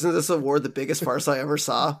saying, "Isn't this award the biggest farce I ever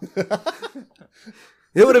saw?"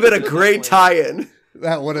 It would have been a great tie-in.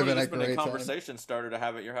 That would have been a great conversation starter to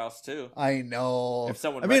have at your house too. I know. If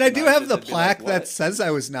someone, I do have the plaque that says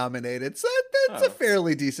I was nominated, so that's a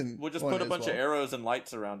fairly decent. We'll just put a bunch of arrows and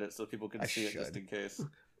lights around it so people can see it just in case.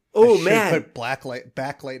 Oh man, put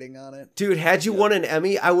backlighting on it, dude. Had you won an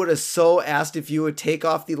Emmy, I would have so asked if you would take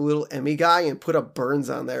off the little Emmy guy and put a Burns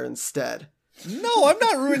on there instead. No, I'm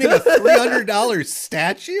not ruining a $300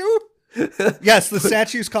 statue. Yes, the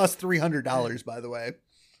statues cost $300, by the way.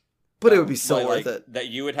 But it would be so worth it. That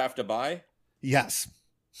you would have to buy? Yes.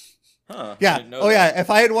 Huh. Yeah. Oh, yeah. If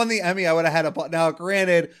I had won the Emmy, I would have had a... Now,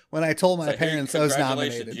 granted, when I told my parents I was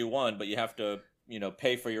nominated... Congratulations, you won, but you have to,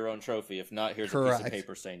 pay for your own trophy. If not, here's a piece of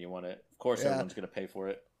paper saying you won it. Of course, everyone's going to pay for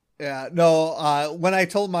it. Yeah. No, when I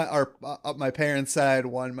told my parents that I had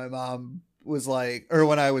won, my mom was like... Or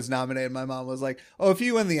when I was nominated, my mom was like, oh, if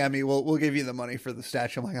you win the Emmy, we'll give you the money for the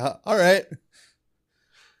statue. I'm like, all right.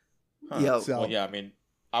 Huh. Yep. So, well, yeah, I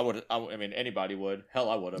mean, anybody would. Hell,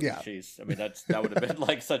 I would have. Yeah. Jeez. I mean, that would have been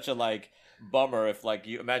like such a bummer if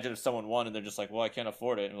you imagine if someone won and they're just like, well, I can't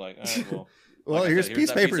afford it. And you're like, all right, well. Well, here's a piece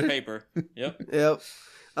of paper. Yep. Yep.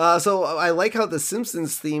 So I like how the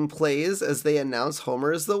Simpsons theme plays as they announce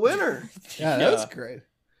Homer as the winner. Yeah, that was great.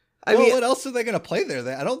 I mean, what else are they going to play there?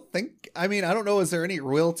 I don't know. Is there any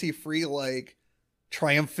royalty free,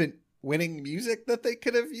 triumphant winning music that they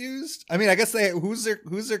could have used? I mean, I guess who's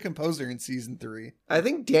their composer in season 3? I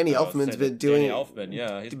think Danny Elfman's been doing Danny Elfman,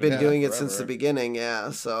 yeah. He's been doing it since the beginning,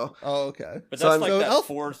 yeah. So. Oh, okay. But that's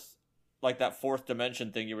that fourth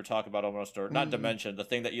dimension thing you were talking about almost, or not dimension, the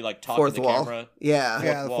thing that you talk fourth to the wall. camera. Yeah.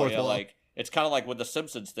 The fourth wall. It's kind of like with the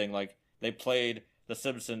Simpsons thing, they played the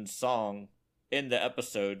Simpsons song in the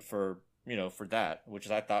episode for that,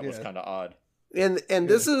 which I thought was kind of odd. And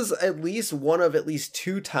this is at least one of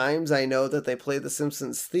 2 times I know that they play the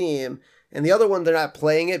Simpsons theme. And the other one, they're not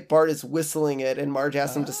playing it. Bart is whistling it, and Marge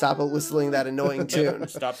asks him to stop whistling that annoying tune.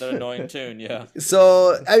 Stop that annoying tune, yeah.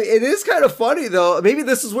 So it is kind of funny, though. Maybe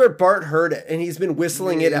this is where Bart heard it, and he's been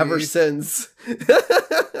whistling it ever since.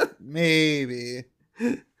 Maybe.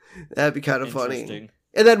 That'd be kind of funny.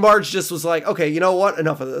 And then Marge just was like, okay, you know what?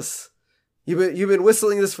 Enough of this. You've been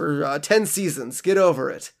whistling this for 10 seasons. Get over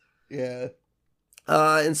it. Yeah.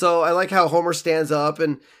 And so I like how Homer stands up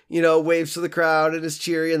and, waves to the crowd and is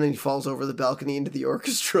cheery, and then he falls over the balcony into the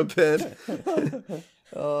orchestra pit.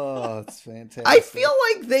 Oh, it's fantastic. I feel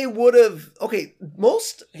like they would have... Okay,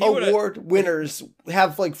 most award winners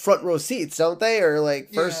have, front row seats, don't they? Or,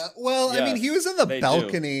 first... Yeah. Well, I mean, he was in the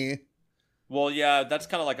balcony. Do. Well, yeah, that's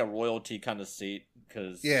kind of like a royalty kind of seat.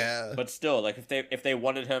 Yeah. But still, if they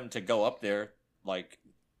wanted him to go up there,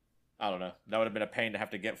 I don't know. That would have been a pain to have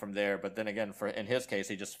to get from there. But then again, in his case,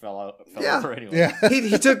 he just fell over anyway. Yeah,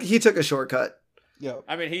 he took a shortcut. Yeah.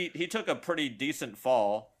 I mean, he took a pretty decent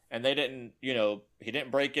fall, and they didn't, he didn't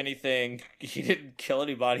break anything. He didn't kill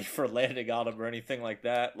anybody for landing on him or anything like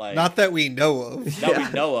that. Not that we know of.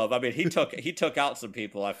 We know of. I mean, he took out some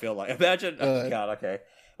people. I feel like. Imagine. Oh God. Okay.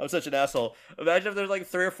 I'm such an asshole. Imagine if there's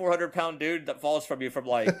 300 or 400 pound dude that falls from you from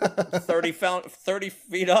 30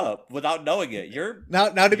 feet up without knowing it. Now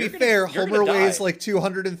to be fair, Homer weighs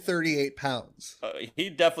 238 pounds. He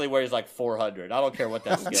definitely weighs 400. I don't care what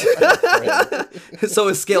that scale is. So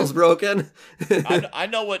his scale's broken. I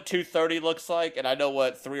know what 230 looks like, and I know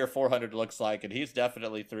what 300 or 400 looks like, and he's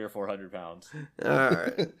definitely 300 or 400 pounds. All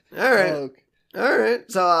right. All right.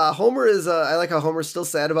 So Homer is, I like how Homer's still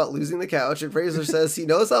sad about losing the couch. And Fraser says he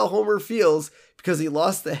knows how Homer feels because he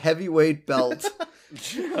lost the heavyweight belt.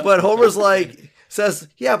 But Homer's says,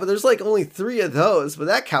 yeah, but there's only 3 of those. But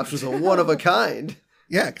that couch was a one of a kind.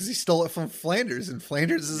 Yeah, because he stole it from Flanders, and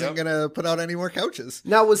Flanders isn't going to put out any more couches.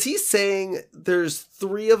 Now, was he saying there's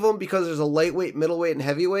 3 of them because there's a lightweight, middleweight, and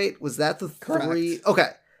heavyweight? Was that the 3? Correct. Okay.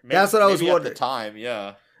 That's what I was wondering. At the time,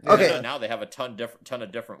 yeah. Okay. Now they have a ton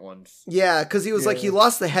of different ones. Yeah, because he was he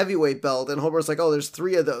lost the heavyweight belt, and Homer's like, oh, there's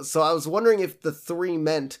 3 of those. So I was wondering if the 3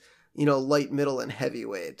 meant, light, middle, and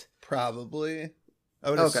heavyweight. Probably. I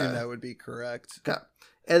would assume that would be correct. Okay.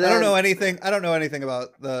 And then, I don't know anything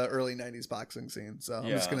about the early 90s boxing scene, so I'm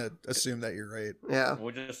just going to assume that you're right. Yeah.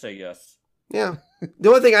 We'll just say yes. Yeah. The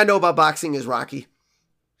only thing I know about boxing is Rocky.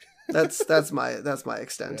 That's my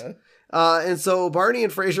extent. Yeah. And so Barney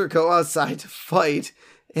and Frasier go outside to fight.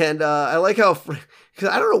 And I like how, because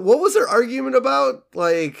I don't know, what was their argument about?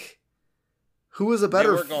 Who was a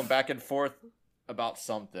better... They were going back and forth about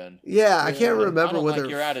something. Yeah, I can't remember I don't whether...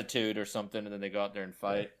 your attitude or something, and then they go out there and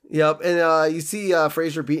fight. Yep, and you see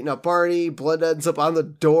Frasier beating up Barney. Blood ends up on the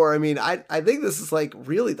door. I mean, I think this is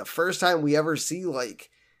really the first time we ever see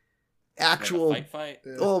actual fight.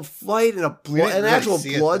 Fight and an actual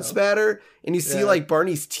blood spatter, and you see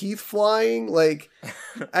Barney's teeth flying.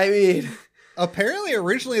 I mean... Apparently,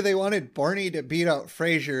 originally they wanted Barney to beat out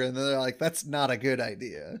Frasier, and they're like, "That's not a good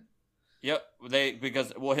idea." Yep,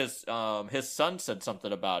 because his son said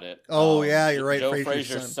something about it. Oh yeah, you're right. Joe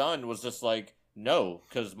Frazier's son was just like, "No,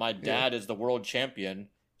 because my dad is the world champion.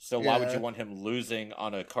 So why would you want him losing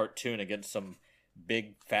on a cartoon against some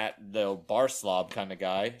big fat bar slob kind of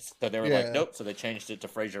guy?" So they were like, "Nope." So they changed it to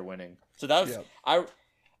Frasier winning. So that was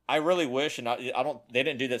I really wish, and I don't. They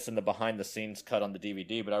didn't do this in the behind the scenes cut on the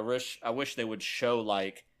DVD, but I wish they would show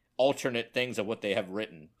alternate things of what they have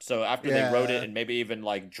written. So after they wrote it and maybe even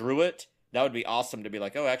drew it, that would be awesome to be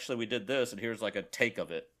like, oh, actually we did this, and here's a take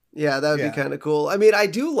of it. Yeah, that would be kind of cool. I mean, I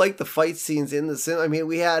do like the fight scenes in the sim. I mean,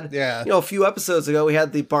 we had, a few episodes ago, we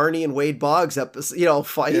had the Barney and Wade Boggs episode,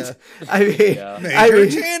 fight. Yeah. I mean,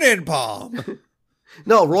 Major Tannenbaum.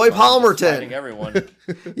 No, Roy Palmerton. Fighting everyone.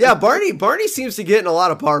 Yeah, Barney seems to get in a lot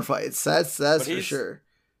of bar fights. That's for sure.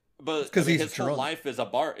 But because his whole life is a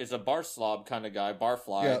bar slob kind of guy, bar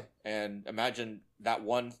fly. And imagine that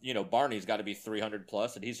one. Barney's got to be 300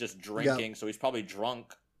 plus, and he's just drinking, so he's probably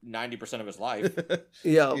drunk 90% of his life.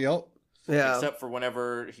 Yep. Yeah. Except for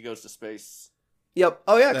whenever he goes to space. Yep.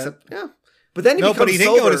 Oh yeah. But then he becomes but he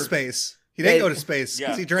didn't sober. go to space. He didn't go to space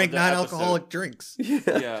because he drank non-alcoholic drinks.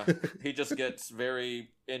 Yeah. He just gets very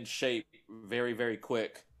in shape very, very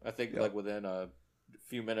quick. I think within a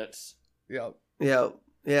few minutes. Yep. Yeah.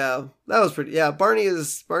 Yeah. That was pretty. Yeah. Barney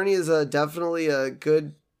is definitely a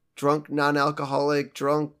good drunk, non-alcoholic,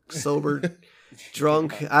 drunk, sober,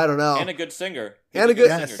 drunk. I don't know. And a good singer. And a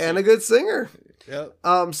good singer. Yep.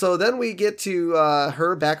 So then we get to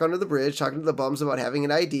her back under the bridge talking to the bums about having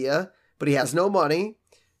an idea, but he has no money.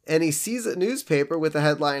 And he sees a newspaper with the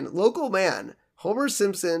headline, "Local man, Homer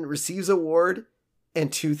Simpson receives award and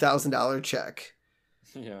 $2,000 check."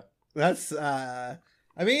 Yeah. That's, they're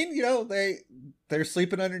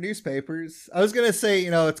sleeping under newspapers. I was going to say,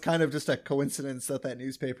 it's kind of just a coincidence that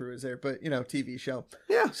newspaper was there, but, TV show.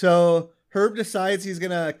 Yeah. So Herb decides he's going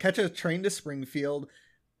to catch a train to Springfield.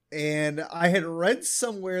 And I had read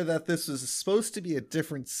somewhere that this was supposed to be a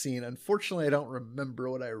different scene. Unfortunately, I don't remember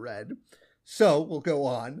what I read. So we'll go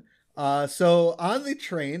on. So on the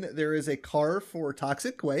train, there is a car for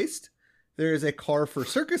toxic waste. There is a car for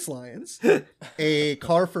circus lions, a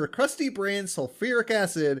car for Krusty Brand sulfuric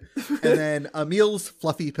acid, and then Emil's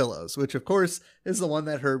fluffy pillows, which of course is the one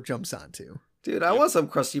that Herb jumps onto. Dude, I want some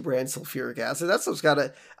Krusty Brand sulfuric acid. That stuff's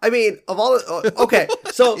gotta. I mean, of all. Okay,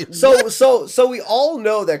 so we all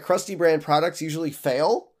know that Krusty Brand products usually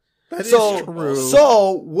fail. That is true.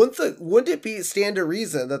 So wouldn't it stand to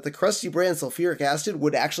reason that the Krusty Brand sulfuric acid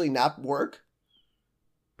would actually not work?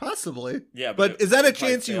 Possibly. Yeah, but is that a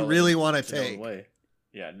chance you really want to take?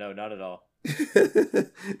 Yeah, no, not at all.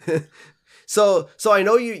 So I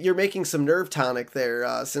know you're making some nerve tonic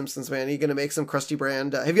there, Simpsons Man. Are you going to make some Krusty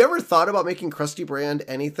Brand? Have you ever thought about making Krusty Brand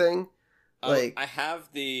anything? I have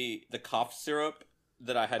the cough syrup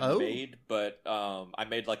that I had made, but I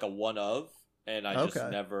made a one of. And I just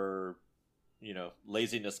never,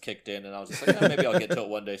 laziness kicked in, and I was just like, maybe I'll get to it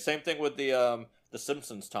one day. Same thing with the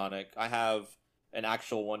Simpsons tonic. I have an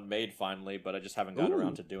actual one made finally, but I just haven't gotten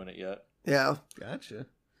around to doing it yet. Yeah, gotcha.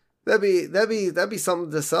 That'd be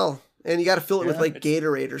something to sell, and you got to fill it with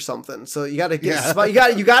Gatorade or something. So you got to get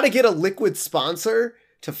you got to get a liquid sponsor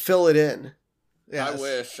to fill it in. Yes. I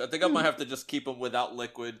wish. I think I might have to just keep them without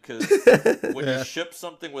liquid because when you ship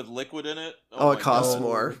something with liquid in it, it costs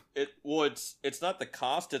more. It's not the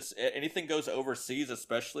cost. It's anything goes overseas,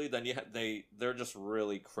 especially then they're just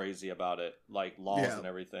really crazy about it, like laws and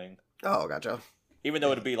everything. Oh, gotcha. Even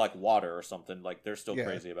though it'd be like water or something, like they're still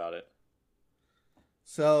crazy about it.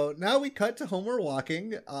 So now we cut to Homer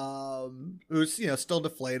walking, who's still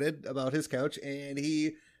deflated about his couch, and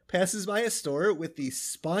he passes by a store with the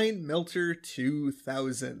Spine Melter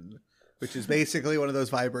 2000, which is basically one of those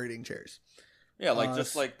vibrating chairs. Yeah, like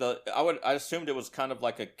just like I assumed it was kind of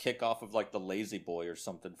like a kickoff of like the Lazy Boy or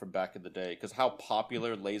something from back in the day, because how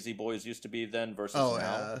popular Lazy Boys used to be then versus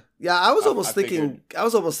now. Yeah, I was almost thinking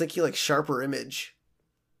like Sharper Image.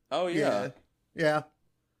 Oh yeah. Yeah.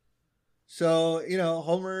 So,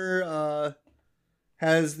 Homer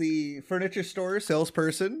has the furniture store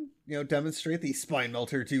salesperson, demonstrate the Spine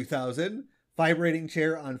Melter 2000 vibrating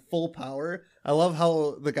chair on full power. I love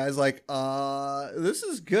how the guy's like, this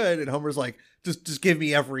is good. And Homer's like, just give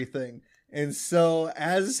me everything. And so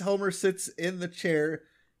as Homer sits in the chair,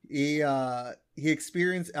 he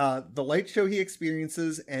experiences the light show he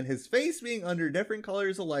experiences and his face being under different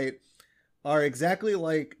colors of light are exactly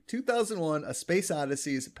like 2001 A Space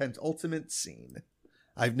Odyssey's penultimate scene.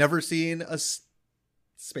 I've never seen a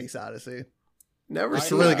Space Odyssey.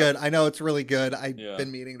 It's really good. I know it's really good. I've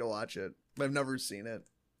been meaning to watch it, but I've never seen it.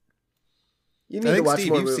 You need to watch Steve,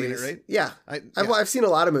 more you've movies. Seen it, right? Yeah. I've seen a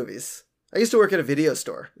lot of movies. I used to work at a video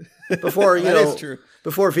store before, is true.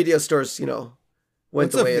 Before video stores,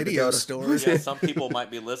 went the way of the video store. Yeah, some people might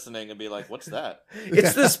be listening and be like, "What's that?"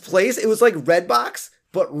 It's this place. It was like Redbox,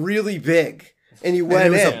 but really big. And you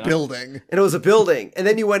went in. It was a building. And it was a building. And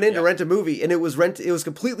then you went in to rent a movie, and it was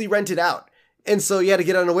completely rented out. And so you had to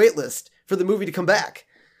get on a wait list for the movie to come back.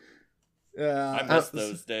 I miss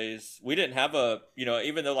those days. We didn't have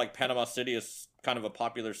even though like Panama City is kind of a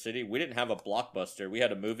popular city, we didn't have a Blockbuster. We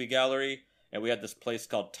had a movie gallery, and we had this place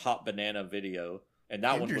called Top Banana Video. And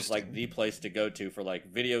that one was like the place to go to for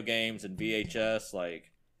like video games and VHS.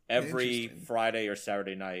 Like every Friday or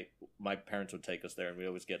Saturday night, my parents would take us there and we'd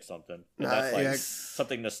always get something. And that's like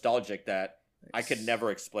something nostalgic that I could never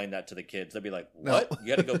explain that to the kids. They'd be like, "What? No.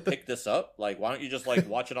 You got to go pick this up? Like, why don't you just like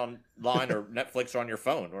watch it online or Netflix or on your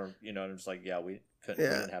phone?" Or and it's like, we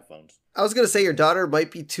didn't have phones. I was gonna say your daughter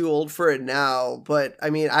might be too old for it now, but I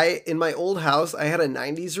mean, in my old house, I had a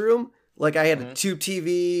 '90s room. Like I had a tube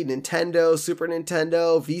TV, Nintendo, Super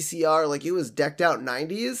Nintendo, VCR. Like it was decked out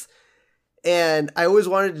 '90s, and I always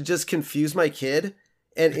wanted to just confuse my kid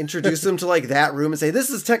and introduce him to like that room and say,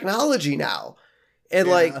 "This is technology now." And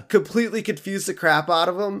like completely confuse the crap out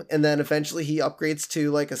of him, and then eventually he upgrades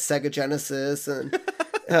to like a Sega Genesis and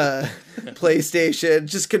PlayStation.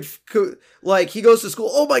 Just like he goes to school.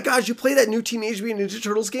 Oh my gosh, you play that new Teenage Mutant Ninja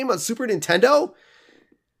Turtles game on Super Nintendo?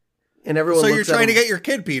 And everyone. So you're trying to get your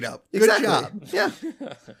kid beat up. Exactly. Good job.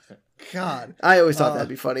 Yeah. God, I always thought that'd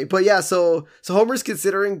be funny. But yeah, so Homer's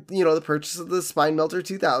considering the purchase of the Spine Melter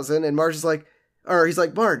 2000, and Marge is like, he's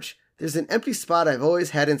like, Marge, there's an empty spot I've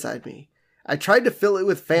always had inside me. I tried to fill it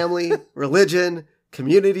with family, religion,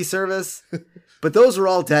 community service, but those are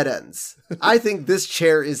all dead ends. I think this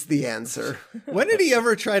chair is the answer. When did he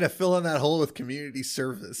ever try to fill in that hole with community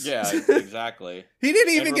service? Yeah, exactly. He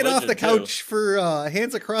didn't even get off the couch for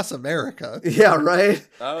Hands Across America. Yeah, right?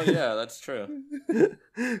 Oh, yeah, that's true.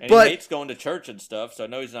 And he hates going to church and stuff, so I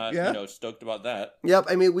know he's not stoked about that. Yep,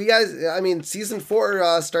 I mean, season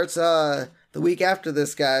 4 starts the week after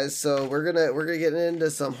this, guys, so we're gonna get into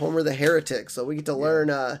some Homer the Heretic, so we get to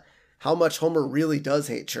learn how much Homer really does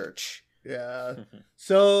hate church. Yeah.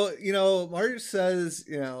 So, Marge says,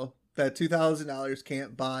 that $2,000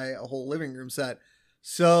 can't buy a whole living room set.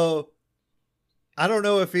 So, I don't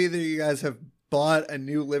know if either of you guys have bought a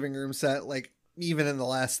new living room set, like, even in the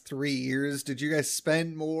last 3 years. Did you guys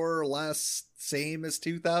spend more or less, same as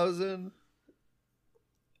 $2,000?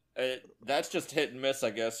 That's just hit and miss, I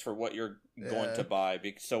guess, for what you're going to buy.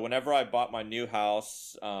 So whenever I bought my new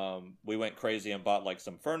house, we went crazy and bought like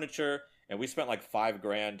some furniture, and we spent like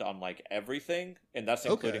 $5,000 on like everything, and that's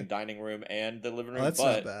including dining room and the living room. That's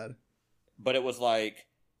not bad. But it was like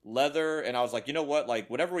leather, and I was like, you know what? Like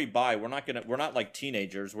whatever we buy, we're not like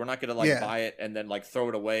teenagers. We're not gonna like buy it and then like throw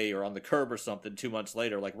it away or on the curb or something 2 months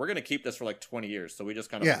later. Like we're gonna keep this for like 20 years. So we just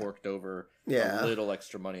kind of forked over a little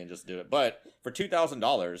extra money and just did it. But for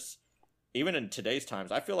 $2,000, even in today's times,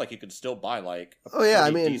 I feel like you could still buy like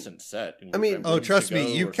a decent set. Trust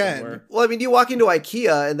me, you can. Somewhere. Well, I mean, you walk into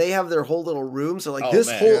IKEA and they have their whole little rooms. So like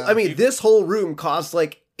this whole room costs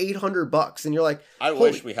like $800, and you're like, I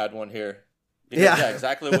wish we had one here. Because,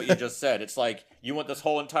 exactly what you just said. It's like, you want this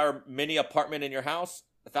whole entire mini apartment in your house?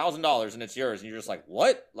 $1,000 and it's yours. And you're just like,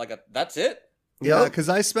 what? Like, that's it? Yeah, because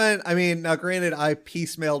now granted, I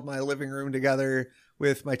piecemealed my living room together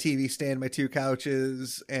with my TV stand, my 2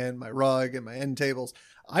 couches, and my rug and my end tables.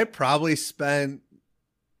 I probably spent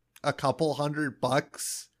a couple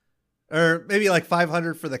 $100, or maybe like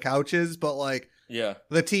 500 for the couches, but like, yeah,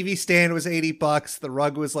 the TV stand was $80, the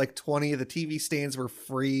rug was like 20, the TV stands were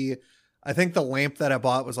free. I think the lamp that I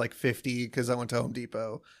bought was like 50 because I went to Home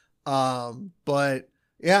Depot. But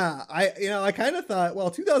yeah, I kind of thought,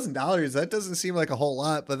 well, $2,000, that doesn't seem like a whole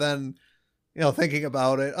lot, but then, thinking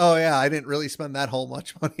about it, oh yeah, I didn't really spend that whole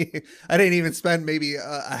much money. I didn't even spend maybe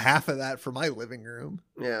a half of that for my living room.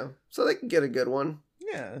 Yeah, so they can get a good one.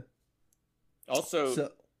 Yeah. Also,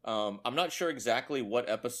 I'm not sure exactly what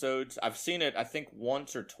episodes. I've seen it, I think,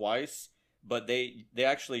 once or twice, but they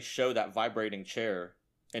actually show that vibrating chair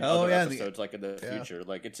in other episodes, like in the future.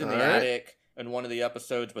 Like, it's in the attic in one of the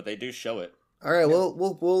episodes, but they do show it. All right,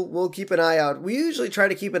 we'll keep an eye out. We usually try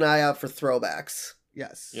to keep an eye out for throwbacks.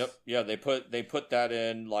 Yes. Yep. Yeah, they put that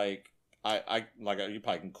in, like, you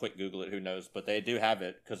probably can quick Google it, who knows, but they do have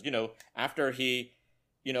it because after he,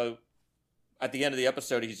 at the end of the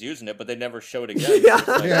episode he's using it, but they never show it again.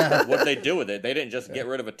 Yeah. What did they do with it? They didn't just get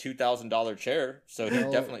rid of a $2,000 chair, so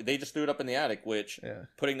they just threw it up in the attic. Which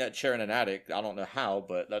putting that chair in an attic, I don't know how,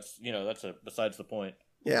 but that's besides the point.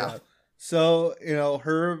 Yeah. So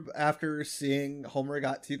Herb, after seeing Homer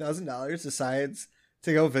got $2,000, decides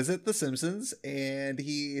to go visit the Simpsons, and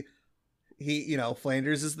he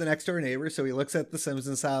Flanders is the next door neighbor, so he looks at the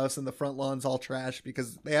Simpsons house and the front lawn's all trash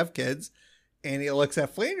because they have kids, and he looks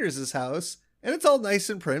at Flanders' house and it's all nice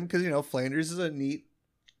and prim because Flanders is a neat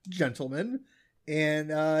gentleman,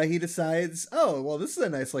 and he decides, oh well, this is a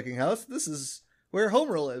nice looking house, this is where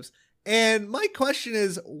Homer lives. And my question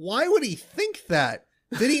is, why would he think that?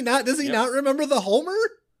 Does he not remember the Homer?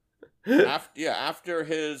 After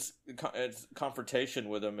his confrontation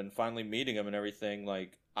with him and finally meeting him and everything,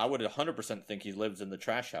 like, I would 100% think he lives in the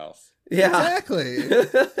trash house. Yeah, exactly.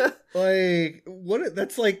 Like, what?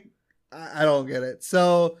 That's like, I don't get it.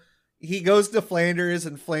 So he goes to Flanders,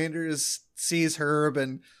 and Flanders sees Herb,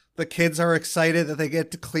 and the kids are excited that they get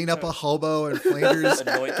to clean up a hobo, and Flanders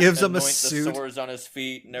gives him a suit, the sores on his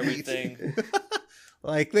feet and everything.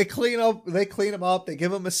 Like, they clean him up, they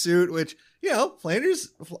give him a suit, which, Flanders,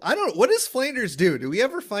 I don't know, what does Flanders do? Do we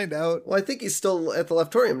ever find out? Well, I think he's still at the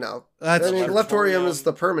Leftorium now. Leftorium is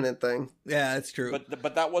the permanent thing. Yeah, that's true.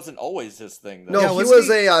 But that wasn't always his thing, though. No, he was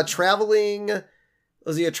a traveling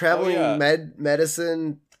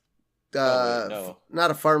medicine, no. Not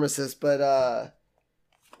a pharmacist, but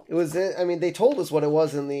it was, they told us what it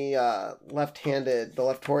was in the the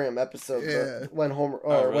Leftorium episode, when Homer,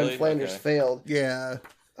 when Flanders failed. Yeah.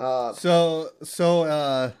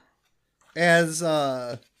 As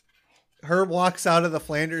Herb walks out of the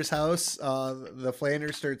Flanders house, the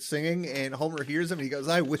Flanders starts singing, and Homer hears him, and he goes,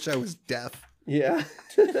 "I wish I was deaf." Yeah.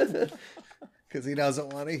 Because he doesn't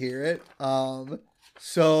want to hear it.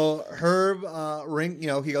 So Herb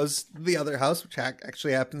he goes to the other house, which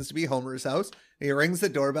actually happens to be Homer's house. He rings the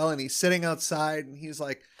doorbell, and he's sitting outside, and he's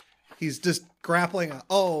just grappling.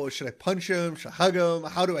 Oh, should I punch him? Should I hug him?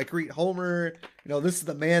 How do I greet Homer? This is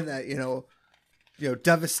the man that,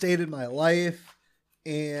 devastated my life.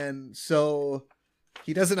 And so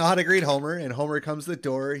he doesn't know how to greet Homer, and Homer comes to the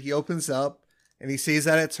door. He opens up, and he sees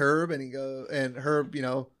that it's Herb, and Herb,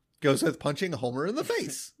 goes with punching Homer in the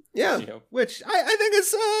face. Yeah. Which I think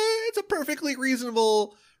it's a perfectly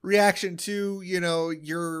reasonable reaction to,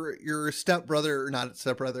 your stepbrother, or not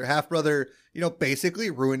stepbrother, half brother, basically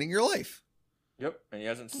ruining your life. Yep. And he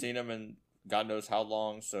hasn't seen him in God knows how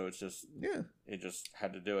long. So it's just, he just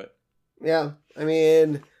had to do it. Yeah.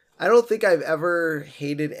 I don't think I've ever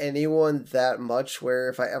hated anyone that much where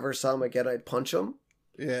if I ever saw him again, I'd punch him.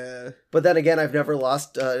 Yeah. But then again, I've never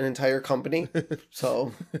lost an entire company.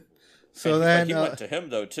 So... So and, then he went to him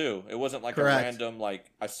though too. It wasn't like correct. A random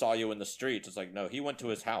like I saw you in the streets. It's like no, he went to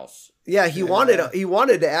his house. Yeah, he wanted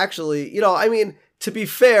to actually. To be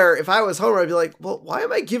fair, if I was Homer, I'd be like, well, why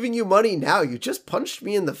am I giving you money now? You just punched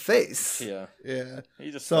me in the face. Yeah.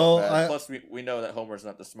 He just felt bad. Plus, we know that Homer's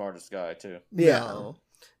not the smartest guy too. Yeah. No.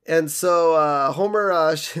 And so Homer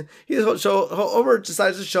Homer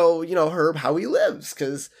decides to show Herb how he lives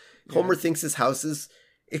because Homer thinks his house is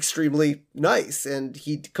extremely nice, and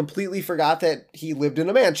he completely forgot that he lived in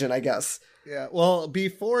a mansion, I guess. Yeah, well,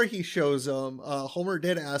 before he shows him, Homer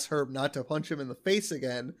did ask Herb not to punch him in the face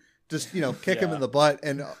again, just, kick him in the butt,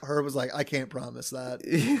 and Herb was like, I can't promise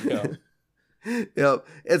that. Yep.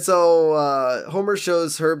 And so Homer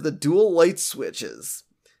shows Herb the dual light switches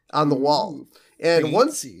on the wall. And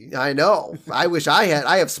fancy. I know. I wish I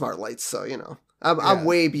have smart lights, so, I'm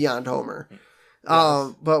way beyond Homer.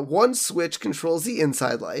 Yes. But one switch controls the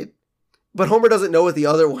inside light, but Homer doesn't know what the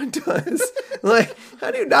other one does. Like,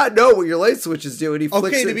 how do you not know what your light switches do? And he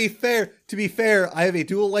flicks it. To be fair, I have a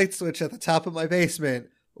dual light switch at the top of my basement.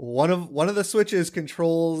 One of the switches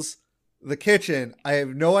controls the kitchen. I have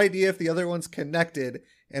no idea if the other one's connected,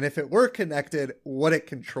 and if it were connected, what it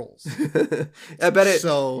controls. I bet it.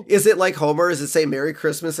 So, is it like Homer? Does it say Merry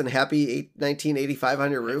Christmas and Happy 1985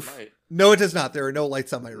 on your roof? Right. no, it does not. There are no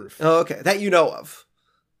lights on my roof. Oh, okay. That you know of.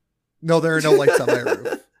 No, there are no lights on my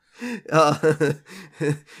roof.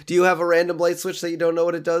 Do you have a random light switch that you don't know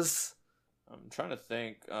what it does? I'm trying to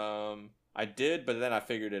think. I did, but then I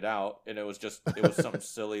figured it out, and it was something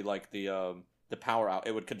silly like the power out.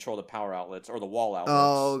 It would control the power outlets or the wall outlets.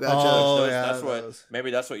 Oh, gotcha. Oh, that's yeah, what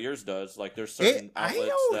maybe that's what yours does. Like there's certain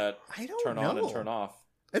outlets that turn on and turn off.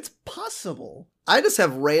 It's possible. I just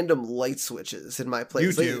have random light switches in my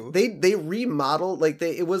place. You do. They remodeled, like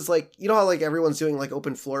it was like, you know how like everyone's doing like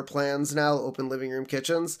open floor plans now, open living room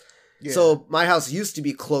kitchens. Yeah. So my house used to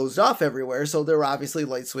be closed off everywhere, so there were obviously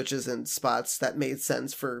light switches in spots that made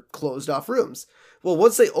sense for closed off rooms. Well,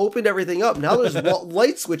 once they opened everything up, now there's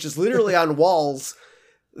light switches literally on walls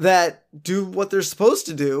that do what they're supposed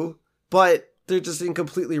to do, but they're just in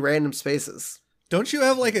completely random spaces. Don't you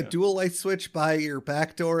have like a dual light switch by your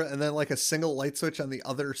back door and then like a single light switch on the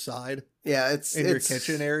other side? Yeah, it's your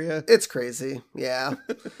kitchen area. It's crazy. Yeah.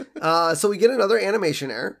 So we get another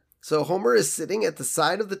animation error. So Homer is sitting at the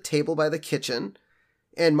side of the table by the kitchen,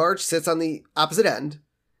 and Marge sits on the opposite end.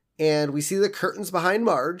 And we see the curtains behind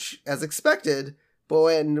Marge, as expected. But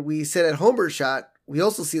when we sit at Homer's shot, we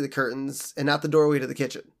also see the curtains and not the doorway to the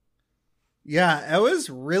kitchen. Yeah, it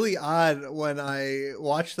was really odd when I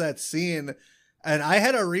watched that scene. And I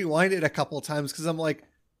had to rewind it a couple of times because I'm like,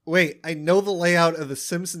 wait, I know the layout of the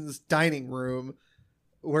Simpsons dining room.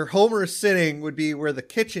 Where Homer's sitting would be where the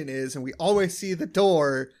kitchen is, and we always see the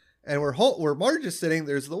door. And where Marge is sitting,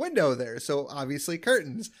 there's the window there. So obviously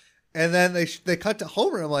curtains. And then they cut to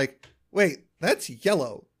Homer. And I'm like, wait, that's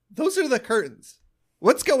yellow. Those are the curtains.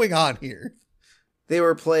 What's going on here? They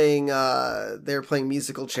were playing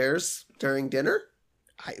musical chairs during dinner.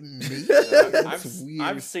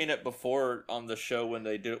 I've seen it before on the show when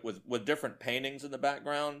they do it with different paintings in the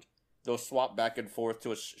background. They'll swap back and forth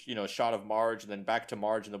to a shot of Marge and then back to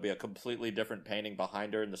Marge, and there'll be a completely different painting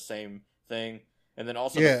behind her in the same thing. And then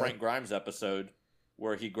also the Frank Grimes episode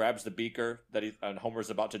where he grabs the beaker and Homer's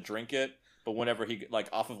about to drink it, but whenever he like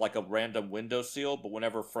off of like a random windowsill, but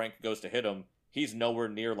whenever Frank goes to hit him, he's nowhere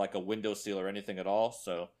near like a windowsill or anything at all.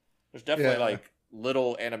 So there's definitely like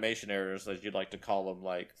little animation errors, as you'd like to call them,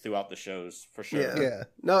 like throughout the shows for sure. Yeah.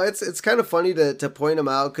 No, it's kind of funny to point them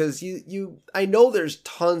out because I know there's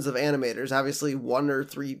tons of animators. Obviously, one or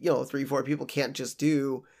three, 4 people can't just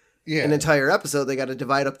do an entire episode. They got to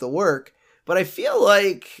divide up the work. But I feel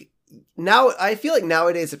like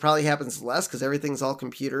nowadays it probably happens less because everything's all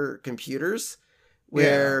computers.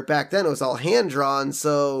 Where back then it was all hand drawn.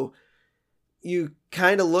 So you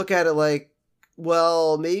kind of look at it like,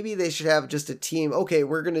 well, maybe they should have just a team. Okay,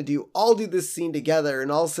 we're going to all do this scene together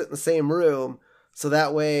and all sit in the same room. So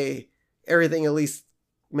that way everything at least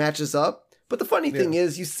matches up. But the funny thing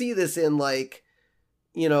is you see this in like,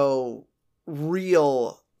 real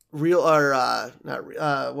or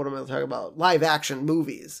what am I talking about? Live action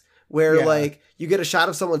movies where like you get a shot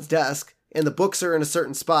of someone's desk and the books are in a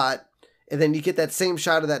certain spot. And then you get that same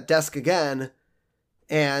shot of that desk again.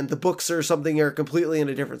 And the books are completely in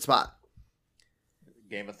a different spot.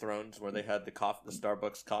 Game of Thrones, where they had the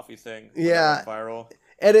Starbucks coffee thing. Yeah. Viral.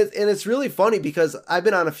 And it's really funny because I've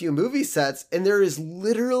been on a few movie sets and there is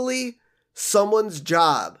literally someone's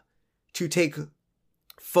job to take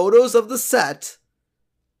photos of the set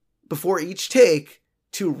before each take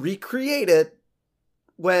to recreate it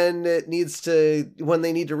when they need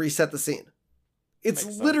to reset the scene. It's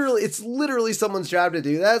literally someone's job to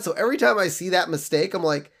do that. So every time I see that mistake, I'm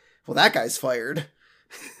like, well, that guy's fired.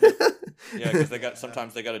 Yeah, because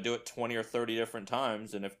sometimes they got to do it 20 or 30 different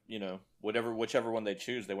times, and if whichever one they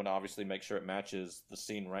choose, they want to obviously make sure it matches the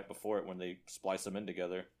scene right before it when they splice them in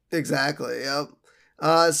together. Exactly. Yep.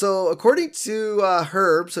 So according to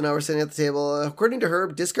Herb, so now we're sitting at the table. According to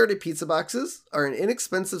Herb, discarded pizza boxes are an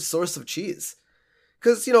inexpensive source of cheese.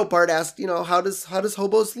 Because Bart asked, how does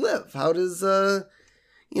hobos live? How does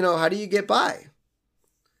how do you get by?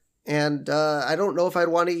 And I don't know if I'd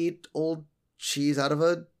want to eat old cheese out of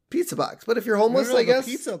a pizza box, but if you're homeless, I guess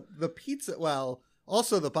the pizza. Well,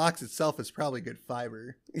 also the box itself is probably good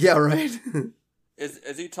fiber. Yeah, right.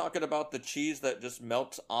 Is he talking about the cheese that just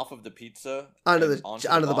melts off of the pizza onto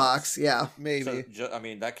onto the box? Yeah, maybe. So, I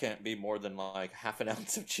mean, that can't be more than like half an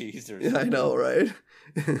ounce of cheese or yeah, something. I know, right?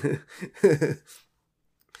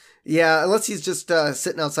 Yeah, unless he's just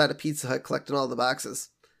sitting outside a Pizza Hut collecting all the boxes.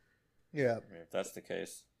 Yeah. If that's the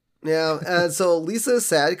case. Yeah, and so Lisa is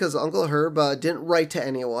sad because Uncle Herb didn't write to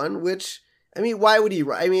anyone, which, I mean, why would he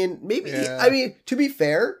write? I mean, maybe, Yeah. to be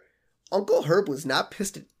fair, Uncle Herb was not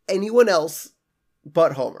pissed at anyone else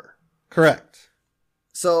but Homer. Correct.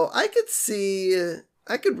 So I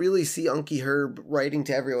could really see Unky Herb writing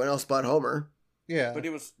to everyone else but Homer. Yeah. But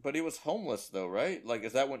he was homeless though, right? Like,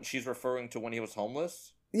 is that what she's referring to when he was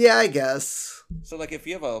homeless? Yeah, I guess. So, like, if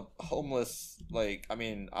you have a homeless, like, I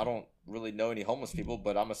mean, I don't really know any homeless people,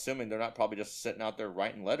 but I'm assuming they're not probably just sitting out there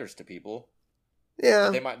writing letters to people. Yeah.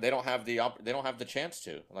 They don't have the chance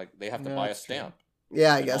to. Like, they have to buy a stamp. True.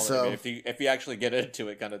 Yeah, I guess so. I mean, if you actually get into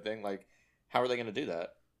it, kind of thing, like, how are they going to do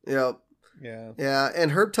that? Yep. Yeah. Yeah,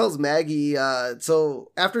 and Herb tells Maggie,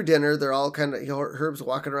 so after dinner, they're all Herb's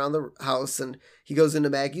walking around the house, and he goes into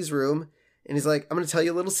Maggie's room, and he's like, I'm going to tell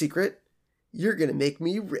you a little secret. You're going to make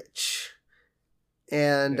me rich.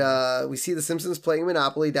 And we see the Simpsons playing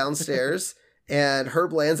Monopoly downstairs, and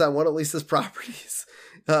Herb lands on one of Lisa's properties,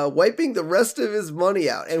 wiping the rest of his money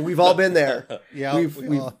out. And we've all been there. Yeah,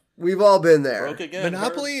 we've all been there. Broke again,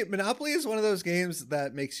 Monopoly is one of those games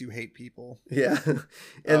that makes you hate people. Yeah.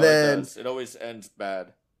 And then it always ends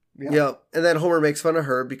bad. Yeah. Yep. And then Homer makes fun of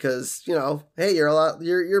Herb because, hey,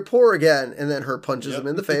 you're poor again. And then Herb punches him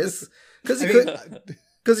in the face because he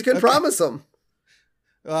couldn't promise him.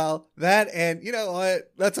 Well, that, and you know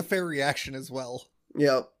what? That's a fair reaction as well.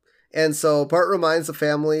 Yep. And so Bart reminds the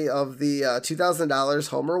family of the $2,000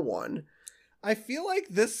 Homer won. I feel like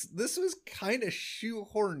this was kind of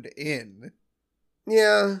shoehorned in.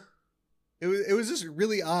 Yeah. It was just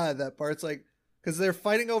really odd that Bart's like, because they're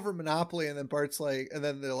fighting over Monopoly, and then Bart's like, and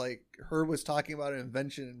then they're like, Herb was talking about an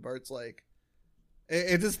invention, and Bart's like,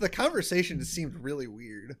 it just, the conversation just seemed really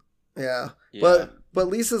weird. Yeah. But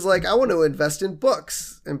Lisa's like, I want to invest in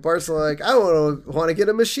books. And Bart's like, I want to get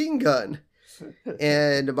a machine gun.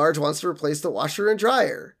 And Marge wants to replace the washer and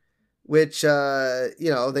dryer, which,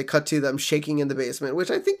 they cut to them shaking in the basement, which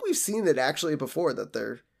I think we've seen it actually before, that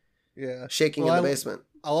they're shaking in the basement.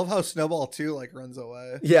 I love how Snowball 2 like runs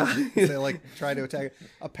away. Yeah. They like try to attack it.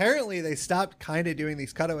 Apparently they stopped kind of doing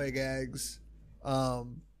these cutaway gags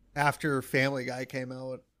after Family Guy came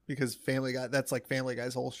out, because that's like Family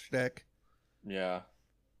Guy's whole shtick. Yeah.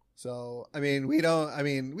 So,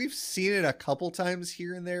 we've seen it a couple times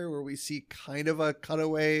here and there where we see kind of a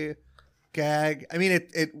cutaway gag. I mean,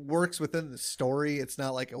 it works within the story. It's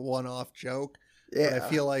not like a one-off joke. Yeah. But I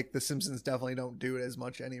feel like The Simpsons definitely don't do it as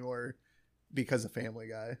much anymore because of Family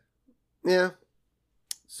Guy. Yeah.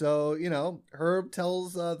 So, Herb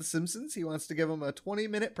tells The Simpsons he wants to give them a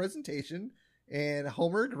 20-minute presentation, and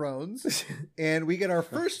Homer groans. And we get our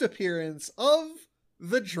first appearance of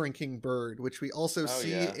the drinking bird, which we also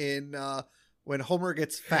see in when Homer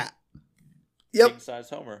gets fat. Yep. King size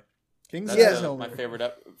Homer. King size Homer. My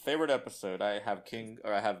favorite episode. I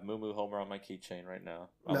have Moo Moo Homer on my keychain right now.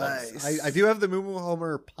 Nice. I do have the Moo Moo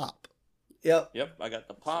Homer pop. Yep. I got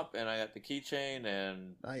the pop and I got the keychain,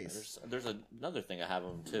 and nice. There's another thing I have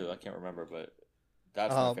them too. I can't remember, but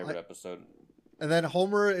that's my favorite episode. And then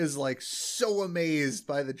Homer is like so amazed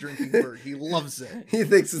by the drinking bird. He loves it. He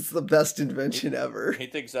thinks it's the best invention ever. He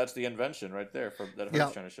thinks that's the invention right there that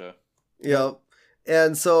Herb's trying to show. Yep.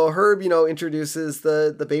 And so Herb, introduces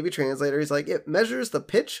the baby translator. He's like, it measures the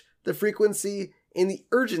pitch, the frequency, and the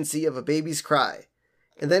urgency of a baby's cry.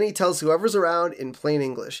 And then he tells whoever's around in plain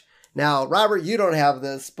English. Now, Robert, you don't have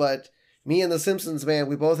this, but me and the Simpsons Man,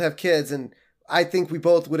 we both have kids, and I think we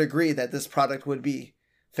both would agree that this product would be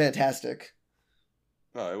fantastic.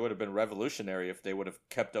 Oh, it would have been revolutionary if they would have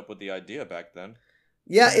kept up with the idea back then.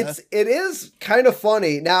 Yeah, it is kind of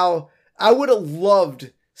funny. Now, I would have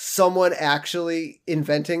loved someone actually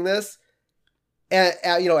inventing this,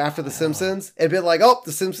 after The Simpsons, and been like, oh,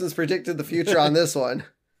 The Simpsons predicted the future on this one.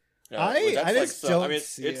 Yeah, I just don't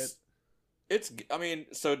see it.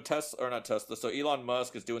 So Tesla, or not Tesla, so Elon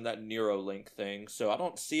Musk is doing that Neuralink thing, so I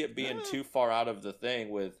don't see it being too far out of the thing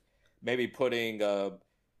with maybe putting a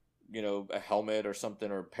helmet or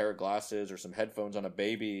something, or a pair of glasses or some headphones on a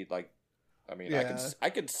baby. Like, I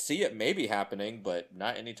could see it maybe happening, but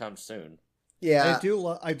not anytime soon. Yeah,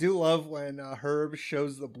 I do love when Herb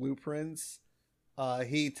shows the blueprints.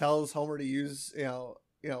 He tells Homer to use,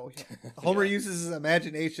 Homer uses his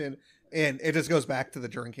imagination, and it just goes back to the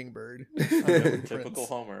drinking bird. Typical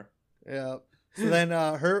Homer. Yeah. So then,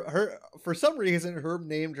 her for some reason, Herb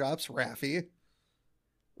name drops Raffi.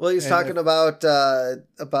 Well, he's talking about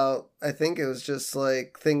I think it was just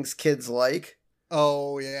like things kids like.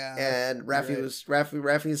 Oh yeah. And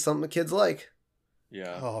Raffi is something kids like.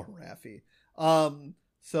 Yeah. Oh, Raffi.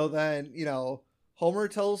 So then, Homer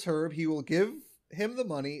tells Herb he will give him the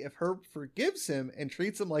money if Herb forgives him and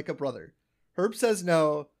treats him like a brother. Herb says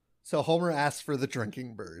no, so Homer asks for the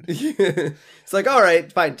drinking bird. It's like, all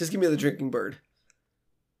right, fine, just give me the drinking bird.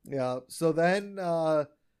 Yeah. So then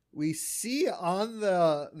we see on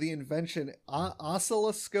the invention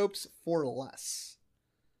oscilloscopes for less.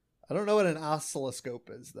 I don't know what an oscilloscope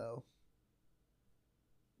is, though.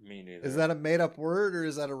 Me neither. Is that a made-up word, or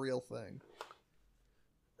is that a real thing?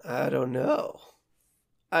 I don't know.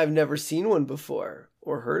 I've never seen one before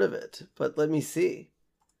or heard of it, but let me see.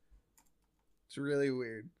 It's really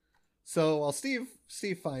weird. So while Steve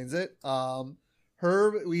finds it,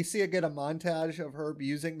 Herb, we get a montage of Herb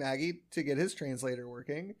using Maggie to get his translator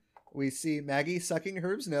working. We see Maggie sucking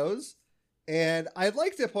Herb's nose. And I'd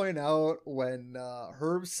like to point out when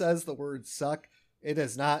Herb says the word suck, it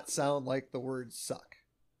does not sound like the word suck.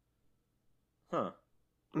 Huh.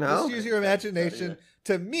 No? Just use your imagination.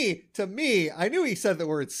 To me, I knew he said the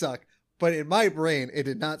word suck, but in my brain, it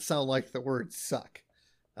did not sound like the word suck.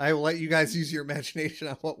 I will let you guys use your imagination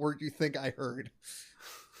on what word you think I heard.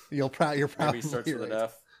 You're probably Maybe starts with an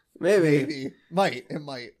F. Maybe. It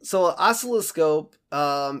might. So an oscilloscope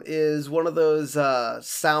is one of those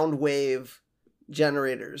sound wave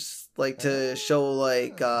generators, like to show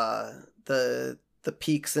like the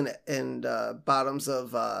peaks and bottoms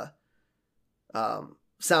of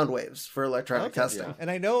sound waves for electronic testing. Yeah.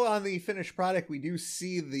 And I know on the finished product we do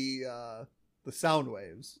see the sound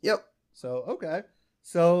waves. Yep. So okay.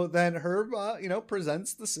 So then Herb,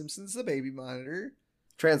 presents the Simpsons the baby monitor.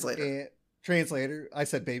 Translator. I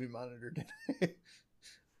said baby monitor.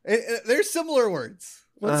 There's similar words.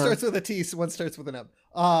 One starts with a T, so one starts with an M.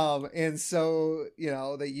 And so,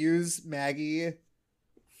 they use Maggie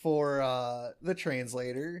for the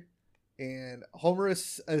translator. And Homer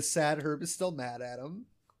is sad Herb is still mad at him.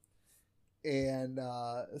 And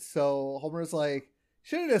so Homer's like,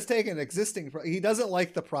 should have just taken existing. He doesn't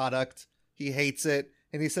like the product. He hates it.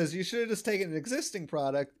 And he says, you should have just taken an existing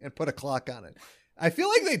product and put a clock on it. I feel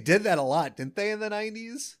like they did that a lot, didn't they, in the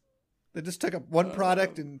 90s? They just took one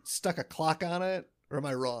product and stuck a clock on it? Or am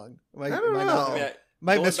I wrong? I don't know. Am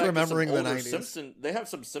I misremembering the 90s? They have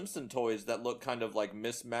some Simpson toys that look kind of like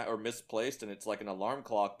misplaced, and it's like an alarm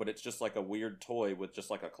clock, but it's just like a weird toy with just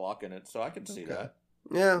like a clock in it. So I can see that.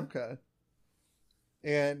 Yeah. Okay.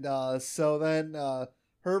 And so then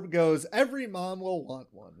Herb goes, every mom will want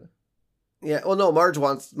one. Yeah, well, no, Marge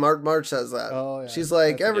says that. Oh, yeah. She's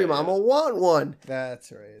like, every mom will want one.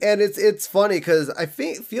 That's right. And it's funny because I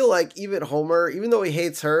feel like even Homer, even though he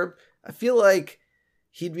hates Herb, I feel like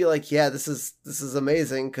he'd be like, yeah, this is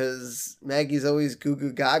amazing because Maggie's always goo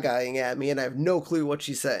goo gagaing at me and I have no clue what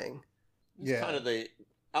she's saying. It's kind of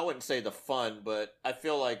I wouldn't say the fun, but I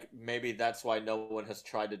feel like maybe that's why no one has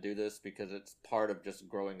tried to do this, because it's part of just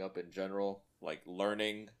growing up in general, like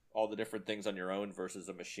learning all the different things on your own versus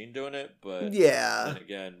a machine doing it. But then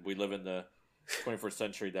again, we live in the 21st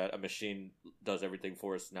century that a machine does everything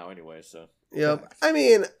for us now anyway. So yep. I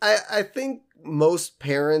mean, I think most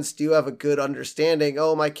parents do have a good understanding.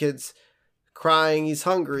 Oh, my kid's crying, he's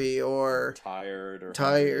hungry, or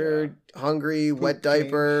tired, hungry, wet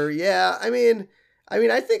diaper. Yeah, I mean,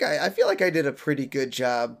 I feel like I did a pretty good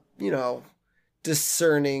job,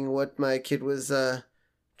 discerning what my kid was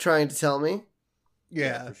trying to tell me.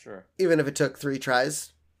 Yeah, for sure. Even if it took 3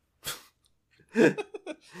 tries.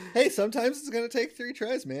 Hey, sometimes it's going to take 3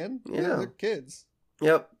 tries, man. Yeah. They're kids.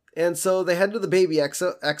 Yep. And so they head to the Baby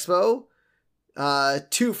Expo.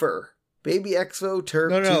 Twofer. Baby Expo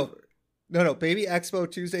Twofer. No. Baby Expo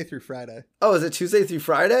Tuesday through Friday. Oh, is it Tuesday through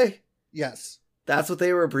Friday? Yes. That's what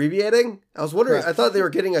they were abbreviating? I was wondering. Correct. I thought they were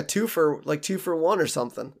getting a 2 for 1 or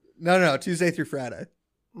something. No. Tuesday through Friday.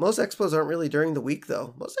 Most expos aren't really during the week,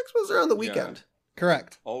 though. Most expos are on the weekend. Yeah.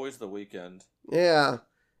 Correct. Always the weekend. Yeah.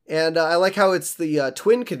 And I like how it's the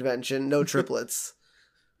twin convention, no triplets.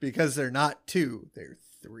 Because they're not 2, they're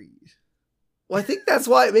 3. Well, I think that's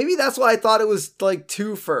why. Maybe that's why I thought it was like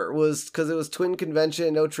 2fer, was because it was twin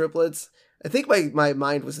convention, no triplets. I think my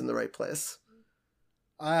mind was in the right place.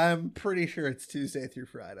 I'm pretty sure it's Tuesday through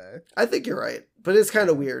Friday. I think you're right, but it's kind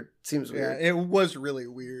of weird. Seems weird. Yeah, it was really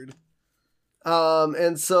weird.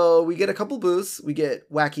 And so we get a couple booths. We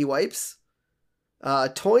get Wacky Wipes,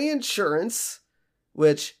 toy insurance,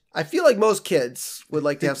 which I feel like most kids would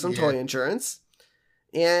like to have some toy insurance,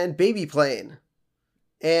 and baby plane,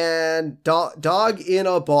 and dog in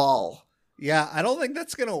a ball. Yeah, I don't think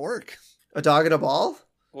that's gonna work. A dog in a ball?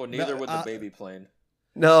 Well, neither would the baby plane.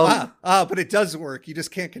 No. But it does work. You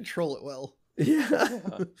just can't control it well. Yeah.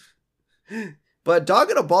 But dog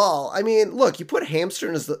in a ball, I mean, look, you put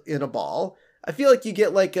hamster in a ball. I feel like you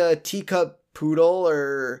get like a teacup poodle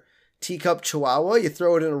or teacup chihuahua. You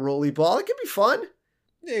throw it in a rolly ball. It could be fun.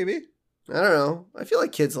 Maybe. I don't know. I feel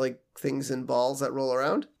like kids like things in balls that roll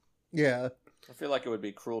around. Yeah. I feel like it would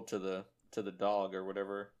be cruel to the dog or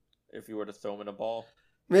whatever if you were to throw him in a ball.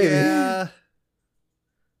 Maybe. Yeah.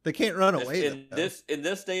 They can't run away. In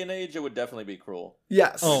this day and age, it would definitely be cruel.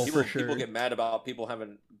 Yes. Oh, People, for sure. People get mad about people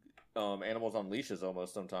having animals on leashes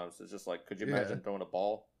almost sometimes. It's just like, could you imagine throwing a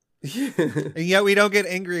ball? And yet we don't get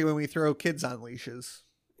angry when we throw kids on leashes.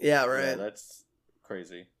 Yeah, right. Yeah, that's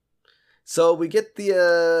crazy. So we get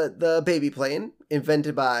the baby plane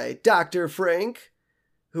invented by Dr. Frank,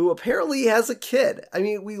 who apparently has a kid. I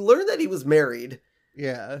mean, we learned that he was married.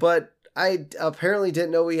 Yeah. But I apparently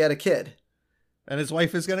didn't know he had a kid. And his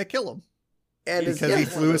wife is going to kill him. And because he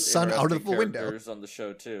flew his son out of the window. On the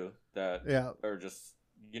show too that are just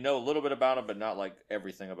a little bit about him, but not like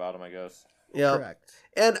everything about him, I guess. Yeah, correct.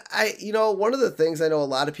 And one of the things I know a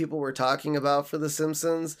lot of people were talking about for The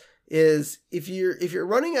Simpsons is if you're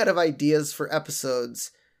running out of ideas for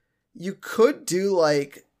episodes, you could do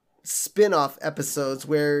like spin-off episodes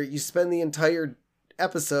where you spend the entire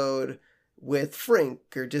episode with Frank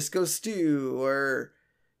or Disco Stew or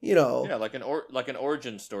like an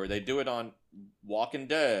origin story. They do it on Walking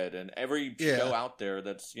Dead and every show out there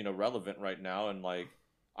that's relevant right now. And like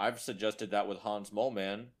I've suggested that with Hans Mole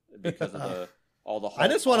Man because of I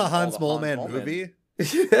just want a Hans Mole Man movie.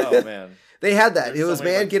 Oh man, they had that. There's it was so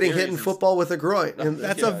many, man like, getting hit in football with a groin. And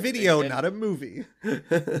that's a video, not a movie.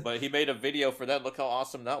 But he made a video for that. Look how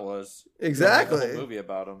awesome that was. Exactly. A whole movie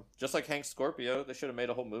about him, just like Hank Scorpio. They should have made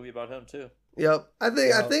a whole movie about him too. I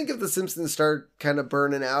think if the Simpsons start kind of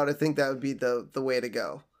burning out, I think that would be the way to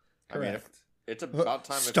go. Correct. I mean, it's about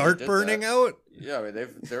time. Start burning out. Yeah, I mean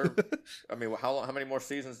they're. I mean, how many more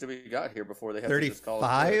seasons do we got here before they have 35, to just call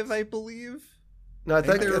it I believe. No, I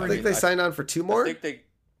think they signed on for 2 more. I think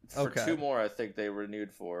for 2 more. I think they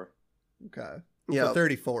renewed for. Okay. Yeah. So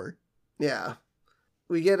 34. Yeah.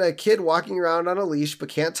 We get a kid walking around on a leash but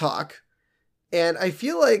can't talk, and I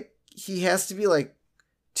feel like he has to be like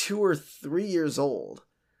 2 or 3 years old.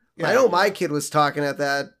 Yeah, I know my kid was talking at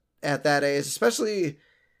that age, especially.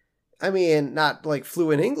 I mean, not like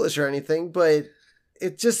fluent English or anything, but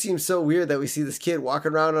it just seems so weird that we see this kid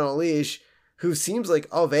walking around on a leash who seems like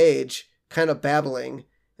of age, kind of babbling.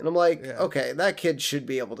 And I'm like, okay, that kid should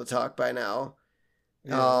be able to talk by now.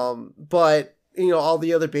 Yeah. But, all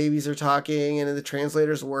the other babies are talking and the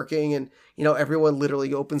translator's working and, everyone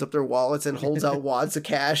literally opens up their wallets and holds out wads of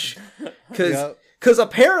cash. Because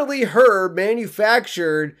apparently Herb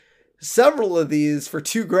manufactured several of these for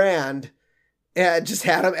 $2,000. And just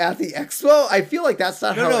had him at the expo. I feel like that's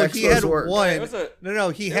not how expos he had work. One.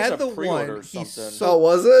 He had the one. Oh,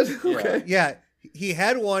 was it? Okay. Yeah, he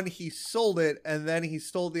had one. He sold it, and then he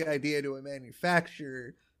sold the idea to a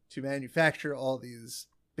manufacturer to manufacture all these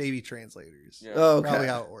baby translators. Yeah. Oh, okay. Probably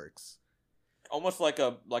how it works. Almost like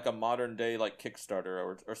a modern day like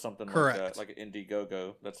Kickstarter or something. Correct. Like that, like an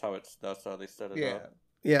Indiegogo. That's how they set it up.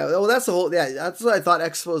 Yeah. Well, that's the whole. Yeah, that's what I thought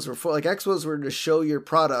expos were for. Like expos were to show your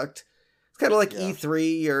product. It's kind of like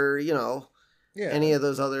E3 or any of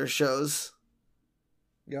those other shows.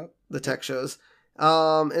 Yep. The tech shows.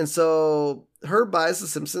 And so Herb buys the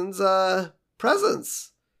Simpsons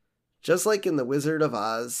presents, just like in The Wizard of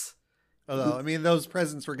Oz. Although, I mean, those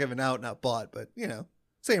presents were given out, not bought, but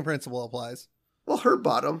same principle applies. Well, Herb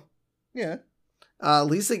bought them. Yeah.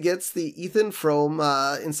 Lisa gets the Ethan Frome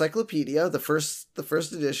encyclopedia, the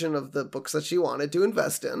first edition of the books that she wanted to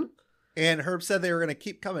invest in. And Herb said they were going to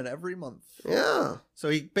keep coming every month. Yeah. So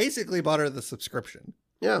he basically bought her the subscription.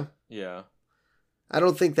 Yeah. Yeah. I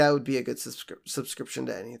don't think that would be a good subscription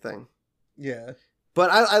to anything. Yeah.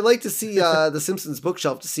 But I'd like to see the Simpsons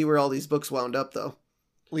bookshelf to see where all these books wound up, though.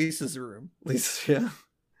 Lisa's room. Lisa, yeah.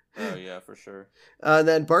 Oh, yeah, for sure. And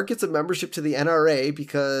then Bart gets a membership to the NRA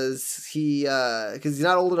because he's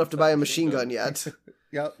not old enough to buy a machine gun yet.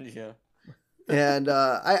 Yep. Yeah. And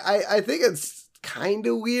I think it's kind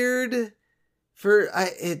of weird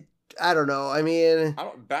I don't know. I mean,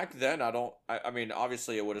 back then I mean,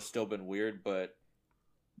 obviously it would have still been weird, but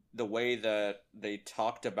the way that they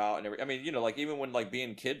talked about I mean, like even when like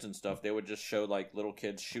being kids and stuff, they would just show like little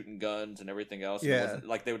kids shooting guns and everything else. Yeah.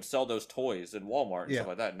 Like they would sell those toys in Walmart and stuff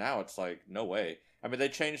like that. Now it's like, no way. I mean, they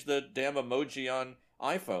changed the damn emoji on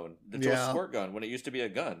iPhone to a squirt gun when it used to be a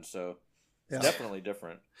gun. So it's definitely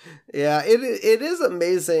different. Yeah, it is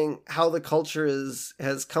amazing how the culture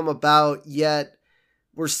has come about, yet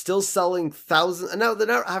we're still selling thousands. And now they're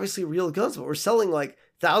not obviously real guns, but we're selling like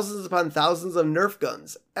thousands upon thousands of Nerf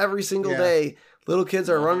guns every single day. Little kids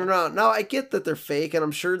are running around. Now I get that they're fake, and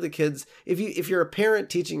I'm sure the kids, if you're a parent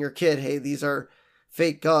teaching your kid, hey, these are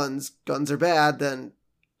fake guns are bad, then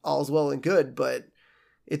all's well and good. But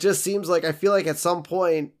it just seems like, I feel like at some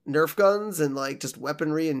point Nerf guns and like just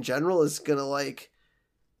weaponry in general is gonna like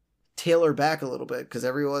tailor back a little bit, because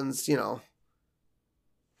everyone's, you know,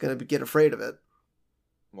 gonna get afraid of it.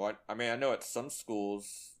 Well, I mean, I know at some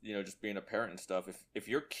schools, you know, just being a parent and stuff, if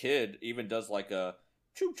your kid even does like a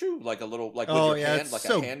choo choo, like a little, like with your hand, like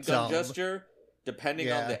a handgun gesture, depending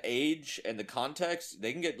on the age and the context,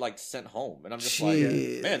 they can get like sent home. And I'm just like,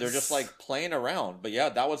 man, they're just like playing around. But yeah,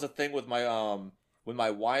 that was a thing with my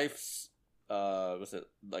wife's was it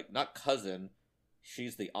like, not cousin,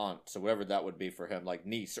 she's the aunt, so whatever that would be for him, like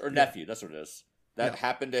niece or nephew, that's what it is. That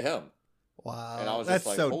happened to him. Wow. And I was just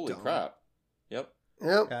like, so holy crap. Yep.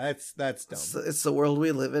 Yeah, that's dumb. It's the world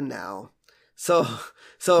we live in now. So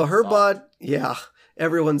her bought,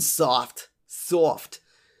 everyone's soft.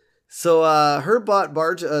 So her bought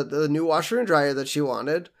the new washer and dryer that she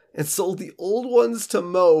wanted, and sold the old ones to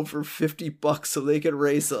Mo for $50 so they could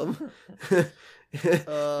race them.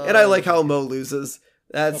 And I like how Mo loses.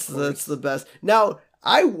 That's the best. Now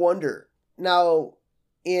I wonder. Now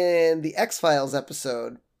in the X-Files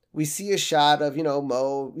episode, we see a shot of, you know,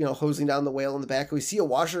 Mo, you know, hosing down the whale in the back. We see a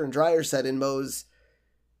washer and dryer set in Mo's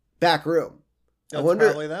back room. I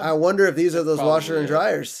wonder if these are those washer and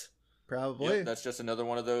dryers. Probably. Yep, that's just another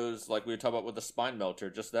one of those, like we were talking about with the spine melter,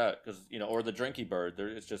 just that, because, you know, or the Drinky Bird.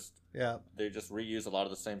 It's just, they just reuse a lot of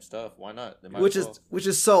the same stuff. Why not? They might which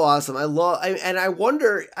is so awesome. I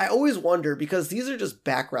always wonder, because these are just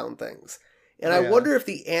background things. And I wonder if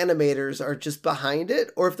the animators are just behind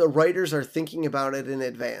it, or if the writers are thinking about it in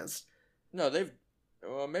advance. No,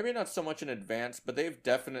 maybe not so much in advance, but they've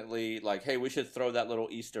definitely, like, hey, we should throw that little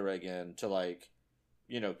Easter egg in to, like,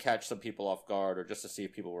 you know, catch some people off guard, or just to see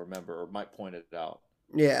if people remember or might point it out.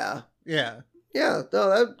 Yeah. Yeah. Yeah.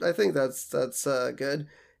 No, I think that's good.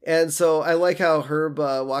 And so I like how Herb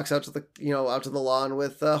walks out to the lawn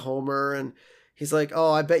with Homer, and he's like,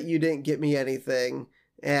 "Oh, I bet you didn't get me anything."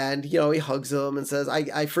 And, you know, he hugs him and says,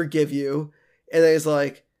 I forgive you. And then he's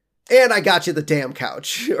like, "And I got you the damn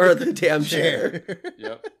couch," or the damn chair.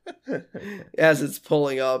 Yep. As it's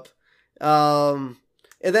pulling up.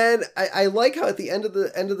 And then I like how at the end of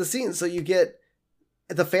the scene, so you get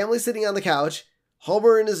the family sitting on the couch,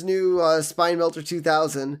 Homer in his new Spine Melter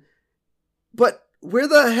 2000. But where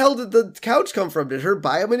the hell did the couch come from? Did Herb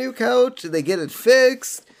buy him a new couch? Did they get it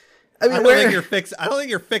fixed? I mean, I don't think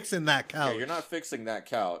you're fixing that couch. Yeah, you're not fixing that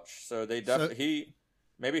couch. So they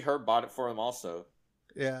maybe Herb bought it for him also.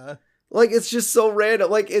 Yeah. Like, it's just so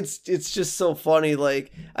random. Like, it's just so funny.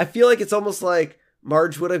 Like, I feel like it's almost like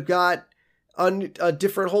Marge would have got a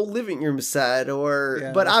different whole living room set,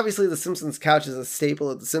 but obviously the Simpsons couch is a staple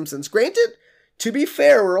of the Simpsons. Granted, to be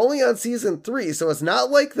fair, we're only on season 3, so it's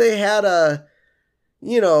not like they had a,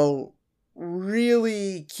 you know,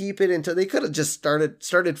 really keep it until they could have just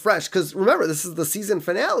started fresh. Because remember, this is the season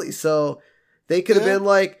finale, so they could have been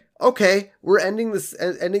like, okay, we're ending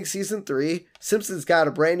season 3. Simpsons got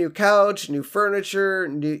a brand new couch, new furniture,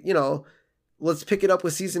 new, you know, let's pick it up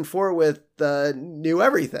with season 4 with new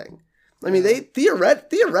everything. I mean, they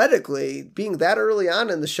theoretically, being that early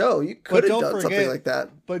on in the show, you could have done something like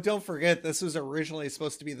that. But don't forget, this was originally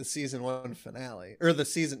supposed to be the season 1 finale, or the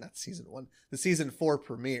season 4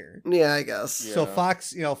 premiere. Yeah, I guess. Yeah. So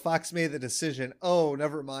Fox made the decision. Oh,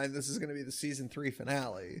 never mind. This is going to be the season 3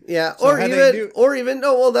 finale. Yeah, so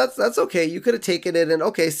that's okay. You could have taken it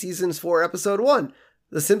and seasons 4, episode 1,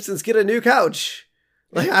 the Simpsons get a new couch.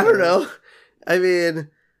 Like, I don't know. I mean,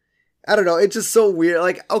 I don't know. It's just so weird.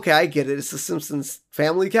 Like, okay, I get it. It's the Simpsons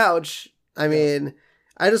family couch. I mean,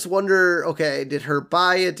 I just wonder, okay, did her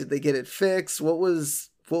buy it? Did they get it fixed?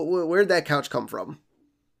 Where'd that couch come from?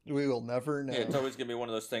 We will never know. Yeah, it's always going to be one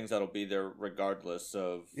of those things that'll be there regardless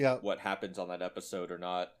of what happens on that episode or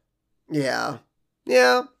not. Yeah.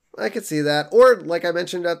 Yeah, I could see that. Or, like I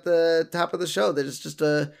mentioned at the top of the show, there's just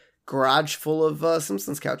a garage full of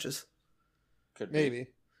Simpsons couches. Could be. Maybe.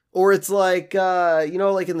 Or it's like,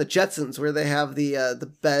 like in the Jetsons where they have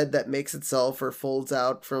the bed that makes itself or folds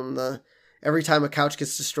out from every time a couch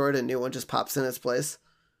gets destroyed, a new one just pops in its place.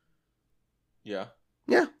 Yeah.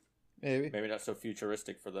 Yeah. Maybe not so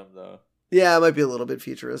futuristic for them, though. Yeah, it might be a little bit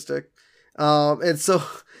futuristic. And so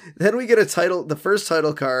then we get the first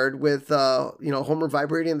title card with, Homer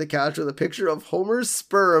vibrating the couch with a picture of Homer's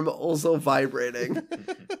sperm also vibrating.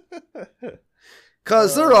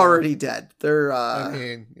 Because they're already dead. They're, I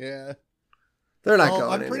mean, yeah. They're not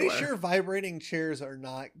going I'm pretty anywhere. sure vibrating chairs are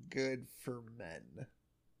not good for men.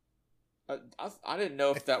 I didn't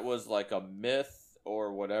know if that was like a myth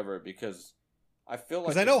or whatever, because I feel like...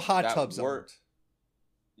 Because I know hot tubs aren't.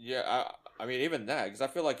 Yeah, I mean, even that, because I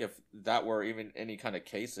feel like if that were even any kind of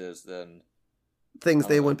cases, then... Things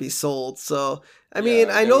they wouldn't be sold. So, I mean,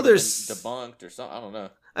 I know there's... debunked or something, I don't know.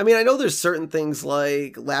 I mean, I know there's certain things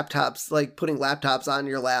like laptops, like putting laptops on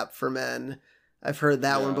your lap for men. I've heard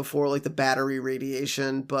that one before, like the battery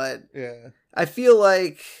radiation, but I feel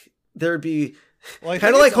like there'd be... Well,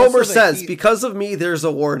 kind of like Homer says, because of me, there's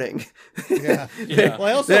a warning. Yeah. Well,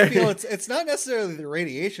 I also feel it's not necessarily the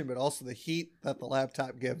radiation, but also the heat that the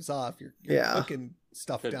laptop gives off. You're cooking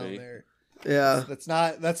stuff down there. Yeah.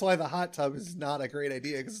 That's why the hot tub is not a great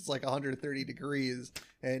idea, because it's like 130 degrees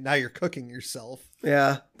and now you're cooking yourself.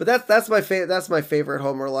 Yeah. But that's my favorite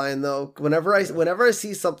Homer line though. Whenever I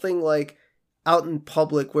see something like out in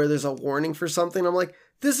public where there's a warning for something, I'm like,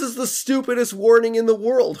 this is the stupidest warning in the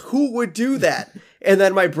world. Who would do that? And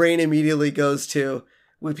then my brain immediately goes to,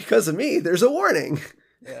 well, because of me, there's a warning.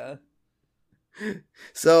 Yeah.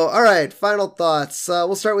 So, all right, final thoughts.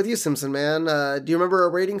 We'll start with you, Simpson Man. Do you remember a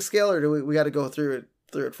rating scale, or do we got to go through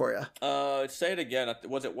it for you? Say it again.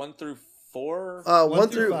 Was it 1 through 4? 1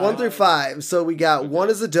 through 5. So we got 1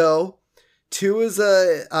 is a doe, 2 is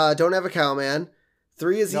a don't have a cow man.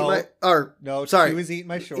 3 is 2 is eat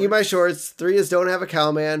my shorts. Eat my shorts. 3 is don't have a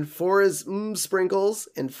cow man. 4 is sprinkles,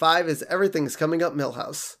 and 5 is everything's coming up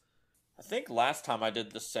Millhouse. I think last time I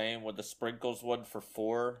did the same with the sprinkles one for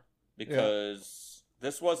 4, because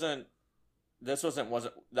this wasn't.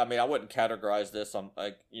 I mean, I wouldn't categorize this on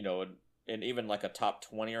in even like a top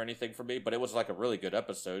 20 or anything for me, but it was like a really good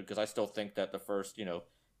episode, because I still think that the first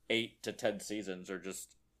 8 to 10 seasons are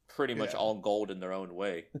just pretty much all gold in their own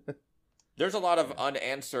way. There's a lot of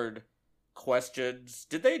unanswered questions.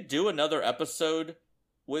 Did they do another episode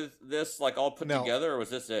with this, like, all put together, or was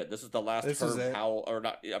this it? This is the last Herb Howell, or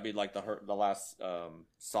not? I mean, like the last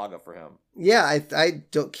saga for him. Yeah, I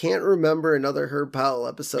can't remember another Herb Powell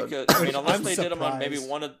episode. Because, I mean, unless they did them on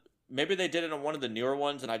maybe they did it on one of the newer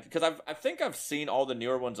ones, and because I think I've seen all the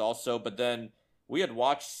newer ones also, but then we had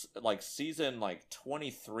watched like season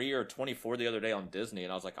 23 or 24 the other day on Disney,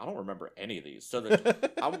 and I was like, I don't remember any of these. So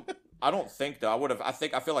I don't think that I would have. I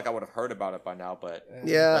feel like I would have heard about it by now, but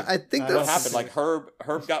I think that's what happened. Like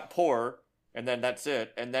Herb got poor, and then that's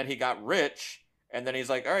it, and then he got rich, and then he's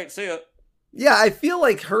like, all right, see ya. Yeah, I feel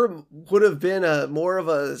like Herb would have been more of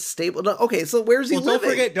a staple. Okay, so where's he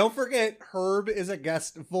living? Don't forget, Herb is a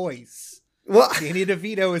guest voice. Well, Danny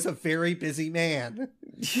DeVito is a very busy man.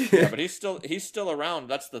 Yeah, but he's still around.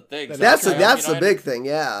 That's the thing. That's the big thing.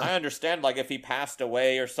 Yeah, I understand. Like if he passed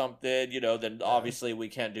away or something, then obviously we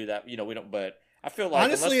can't do that. We don't. But I feel like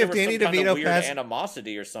honestly, if Danny DeVito passed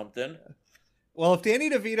animosity or something. Well, if Danny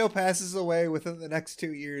DeVito passes away within the next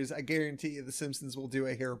 2 years, I guarantee you The Simpsons will do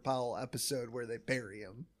a Herb Powell episode where they bury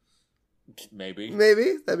him. Maybe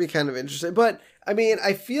that'd be kind of interesting. But I mean,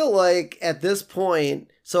 I feel like at this point,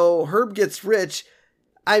 so Herb gets rich.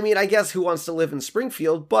 I mean, I guess who wants to live in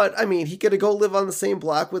Springfield? But I mean, he could go live on the same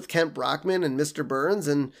block with Kent Brockman and Mr. Burns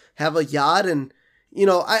and have a yacht. And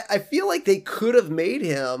I feel like they could have made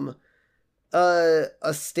him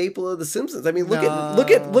a staple of The Simpsons. I mean, look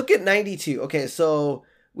at 92. Okay, so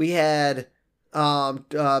we had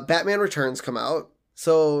Batman Returns come out.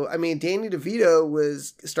 So, I mean, Danny DeVito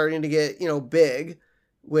was starting to get, big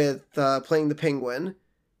with playing the Penguin.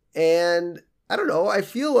 And I don't know, I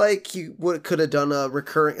feel like he could have done a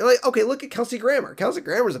recurring... okay, look at Kelsey Grammer. Kelsey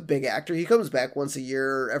Grammer's a big actor. He comes back once a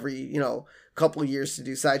year, every, couple of years to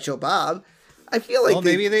do Sideshow Bob. I feel like... Well,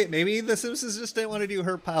 maybe The Simpsons just didn't want to do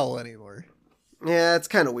Herb Powell anymore. Yeah, it's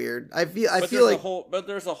kind of weird. I feel like... But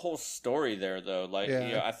there's a whole story there, though. Like,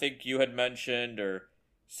 I think you had mentioned, or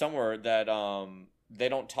somewhere, that... they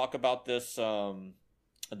don't talk about this,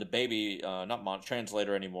 the baby, not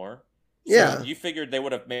translator anymore. So yeah. You figured they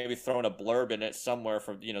would have maybe thrown a blurb in it somewhere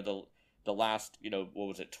from, the last, what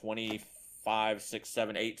was it, 25, 6,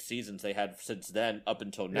 7, 8 seasons they had since then up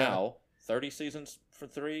until now. 30 seasons for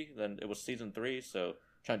 3, then it was season 3, so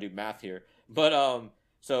trying to do math here. But,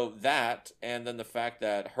 so that, and then the fact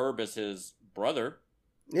that Herb is his brother.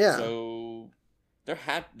 Yeah. So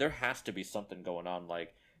there has to be something going on,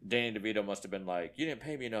 like, Danny DeVito must have been like, "You didn't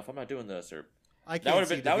pay me enough. I'm not doing this." Or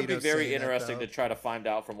that would be very interesting to try to find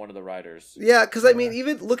out from one of the writers. Yeah, because I mean,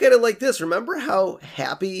 even look at it like this. Remember how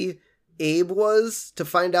happy Abe was to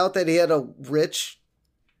find out that he had a rich,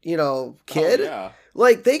 kid? Oh, yeah.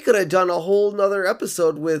 Like they could have done a whole nother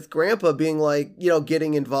episode with Grandpa being like,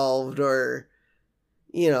 getting involved, or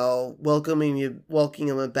welcoming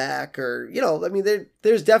him back, or I mean,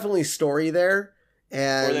 there's definitely story there.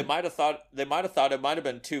 And or they might have thought it might have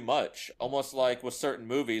been too much. Almost like with certain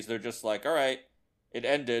movies, they're just like, all right, it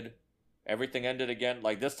ended. Everything ended again.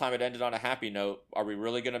 Like this time it ended on a happy note. Are we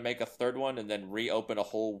really going to make a third one and then reopen a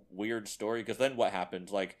whole weird story? Because then what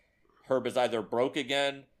happens? Like Herb is either broke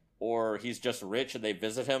again or he's just rich and they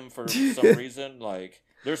visit him for some reason. Like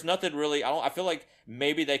there's nothing really. I feel like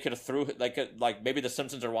maybe they could have like maybe the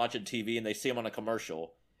Simpsons are watching TV and they see him on a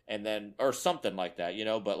commercial and then or something like that,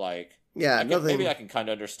 But like maybe I can kind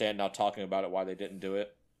of understand now talking about it why they didn't do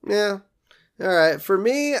it. Yeah. All right. For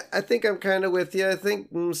me, I think I'm kind of with you. I think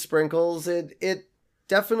sprinkles. It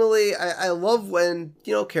definitely. I love when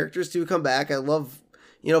characters do come back. I love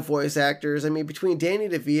voice actors. I mean, between Danny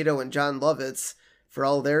DeVito and John Lovitz for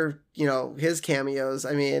all their his cameos.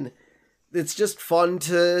 I mean, it's just fun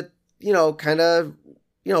to kind of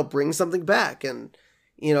bring something back and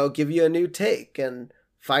give you a new take and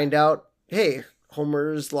find out, hey,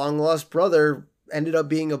 Homer's long lost brother ended up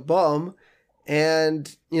being a bum.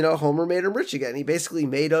 And, Homer made him rich again. He basically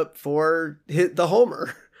made up for the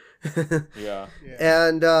Homer. Yeah.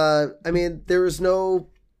 And, I mean,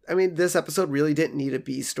 this episode really didn't need a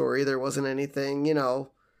B story. There wasn't anything,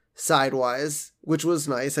 sidewise, which was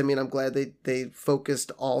nice. I mean, I'm glad they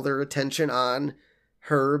focused all their attention on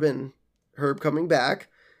Herb and Herb coming back.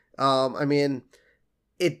 I mean,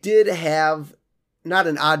 it did have not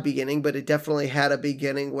an odd beginning, but it definitely had a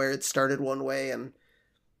beginning where it started one way and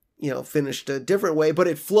finished a different way, but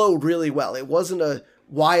it flowed really well. It wasn't a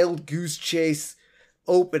wild goose chase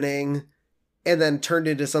opening and then turned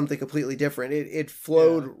into something completely different. It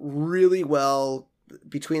flowed really well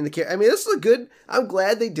between the characters. I mean, this is I'm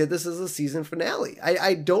glad they did this as a season finale.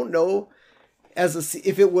 I don't know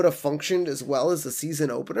if it would have functioned as well as the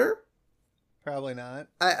season opener. Probably not.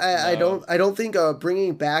 I don't think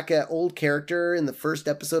bringing back an old character in the first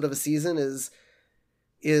episode of a season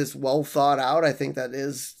is well thought out. I think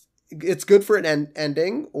it's good for an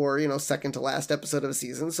ending or second to last episode of a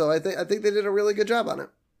season. So I think they did a really good job on it.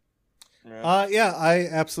 Yeah, I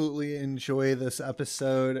absolutely enjoy this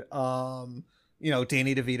episode.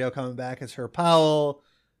 Danny DeVito coming back as Herb Powell.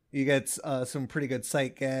 You get some pretty good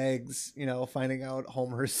sight gags. Finding out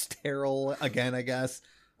Homer's sterile again, I guess.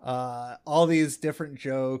 All these different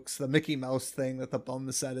jokes. The Mickey Mouse thing that the bum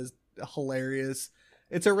said is hilarious.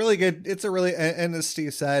 And as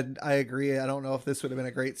Steve said, I agree. I don't know if this would have been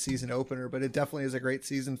a great season opener, but it definitely is a great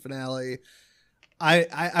season finale.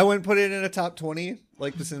 I wouldn't put it in a top 20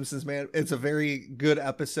 like The Simpsons Man. It's a very good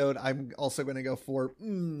episode. I'm also going to go for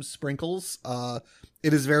sprinkles.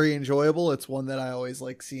 It is very enjoyable. It's one that I always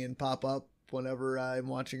like seeing pop up whenever I'm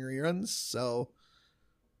watching reruns. So,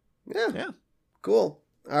 yeah. Cool.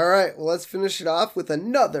 All right. Well, let's finish it off with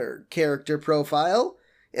another character profile.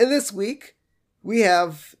 And this week, we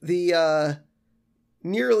have the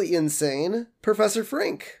nearly insane Professor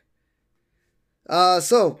Frink.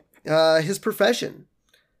 His profession,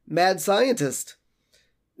 mad scientist.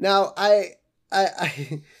 Now, I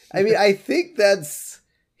mean, I think that's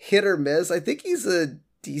hit or miss. I think he's a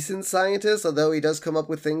decent scientist, although he does come up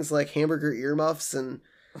with things like hamburger earmuffs and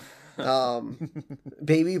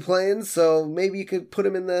baby planes. So maybe you could put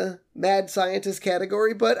him in the mad scientist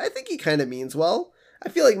category, but I think he kind of means well. I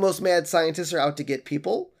feel like most mad scientists are out to get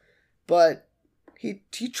people, but he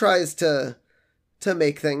tries to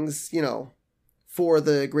make things, for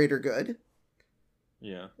the greater good.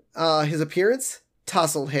 Yeah. His appearance,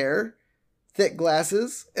 tousled hair, thick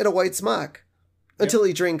glasses, and a white smock. Until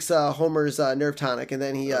he drinks Homer's nerve tonic, and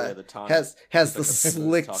then he has the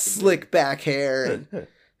slick back hair and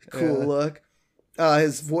cool look.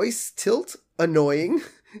 His voice tilt, annoying.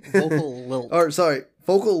 Vocal lilt.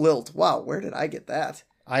 Vocal lilt. Wow, where did I get that?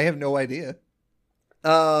 I have no idea.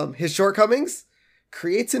 His shortcomings,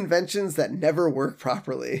 creates inventions that never work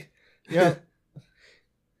properly. Yeah.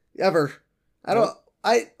 Ever.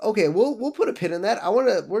 We'll put a pin in that.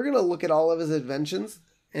 We're gonna look at all of his inventions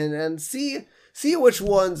and see which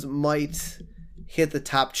ones might hit the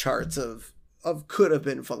top charts of could have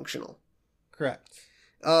been functional. Correct.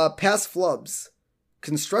 Past flubs.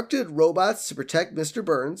 Constructed robots to protect Mr.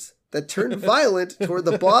 Burns that turned violent toward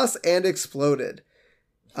the boss and exploded.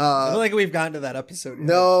 I feel like we've gotten to that episode yet.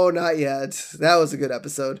 No, not yet. That was a good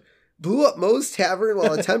episode. Blew up Moe's Tavern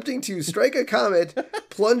while attempting to strike a comet,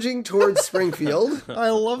 plunging towards Springfield. I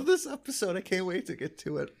love this episode. I can't wait to get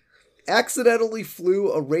to it. Accidentally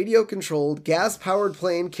flew a radio-controlled, gas-powered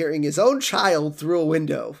plane carrying his own child through a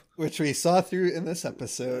window. Which we saw through in this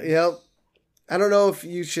episode. Yep. I don't know if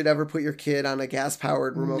you should ever put your kid on a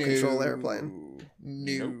gas-powered remote-control airplane.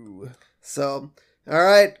 No. So, all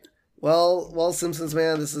right. Well, Simpsons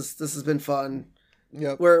Man, this has been fun.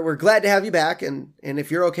 Yep. We're glad to have you back, and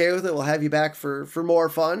if you're okay with it, we'll have you back for more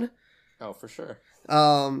fun. Oh, for sure.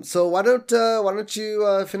 So why don't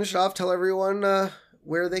you finish it off? Tell everyone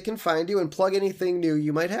where they can find you and plug anything new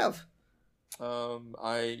you might have.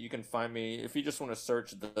 You can find me if you just want to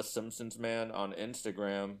search the Simpsons Man on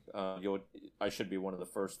Instagram. I should be one of the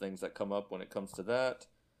first things that come up when it comes to that.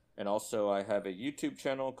 And also, I have a YouTube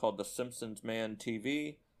channel called the Simpsons Man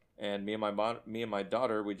TV. And me and my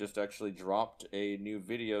daughter, we just actually dropped a new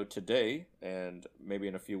video today, and maybe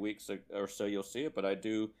in a few weeks or so you'll see it. But I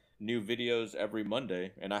do new videos every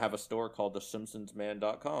Monday, and I have a store called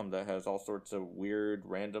thesimpsonsman.com that has all sorts of weird,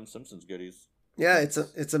 random Simpsons goodies. Yeah,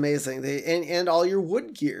 it's amazing. And all your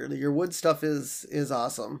wood gear, your wood stuff is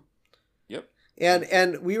awesome. Yep. And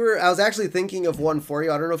I was actually thinking of one for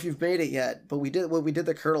you. I don't know if you've made it yet, but when we did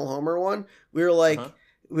the Colonel Homer one, we were like,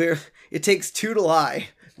 it takes two to lie.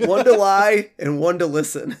 One to lie and one to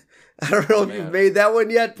listen. I don't know if you've made that one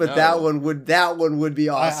yet, but no. that one would be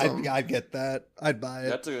awesome. I'd get that. I'd buy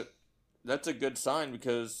it. That's a good sign,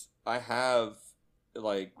 because I have,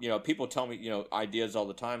 like, people tell me, ideas all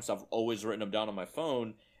the time, so I've always written them down on my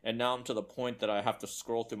phone, and now I'm to the point that I have to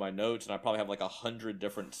scroll through my notes, and I probably have like 100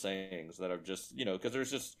 different sayings that are just, because there's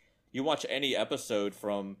just, you watch any episode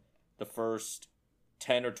from the first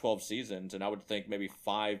 10 or 12 seasons, and I would think maybe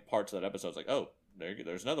 5 parts of that episode is like, oh,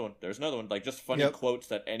 there's another one. Like, just funny quotes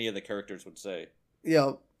that any of the characters would say.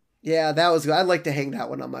 Yeah, that was good. I'd like to hang that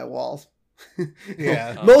one on my wall.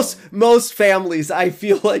 Yeah. Most families, I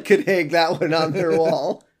feel like, could hang that one on their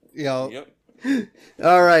wall. Yep.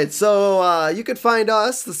 All right. So you could find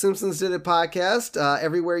us, the Simpsons Did It podcast,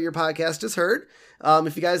 everywhere your podcast is heard.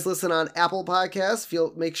 If you guys listen on Apple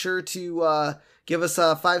Podcasts, make sure to give us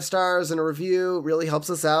 5 stars and a review. It really helps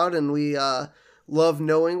us out, and we love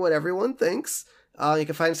knowing what everyone thinks. You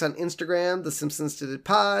can find us on Instagram, The Simpsons Did It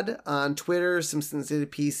Pod, on Twitter, Simpsons Did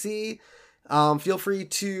It PC. Feel free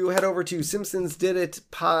to head over to Simpsons Did It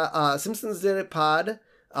Pod,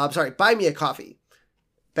 Buy Me a Coffee,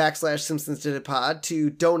 /Simpsons Did It Pod,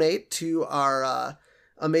 to donate to our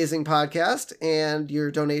amazing podcast, and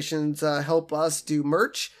your donations help us do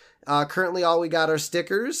merch. Currently, all we got are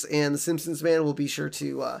stickers, and the Simpsons Man will be sure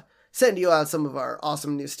to send you out some of our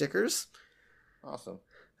awesome new stickers. Awesome.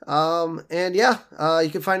 You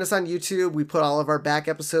can find us on YouTube. We put all of our back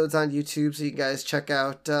episodes on YouTube, so you guys check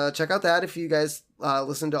out that if you guys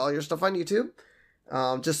listen to all your stuff on YouTube.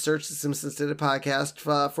 Just search the Simpsons Did It podcast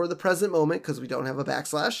for the present moment, because we don't have a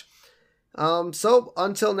 /. So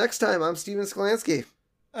until next time, I'm Steven Skolansky.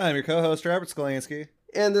 I'm your co-host, Robert Skolansky.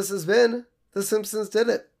 And this has been The Simpsons Did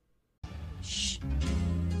It.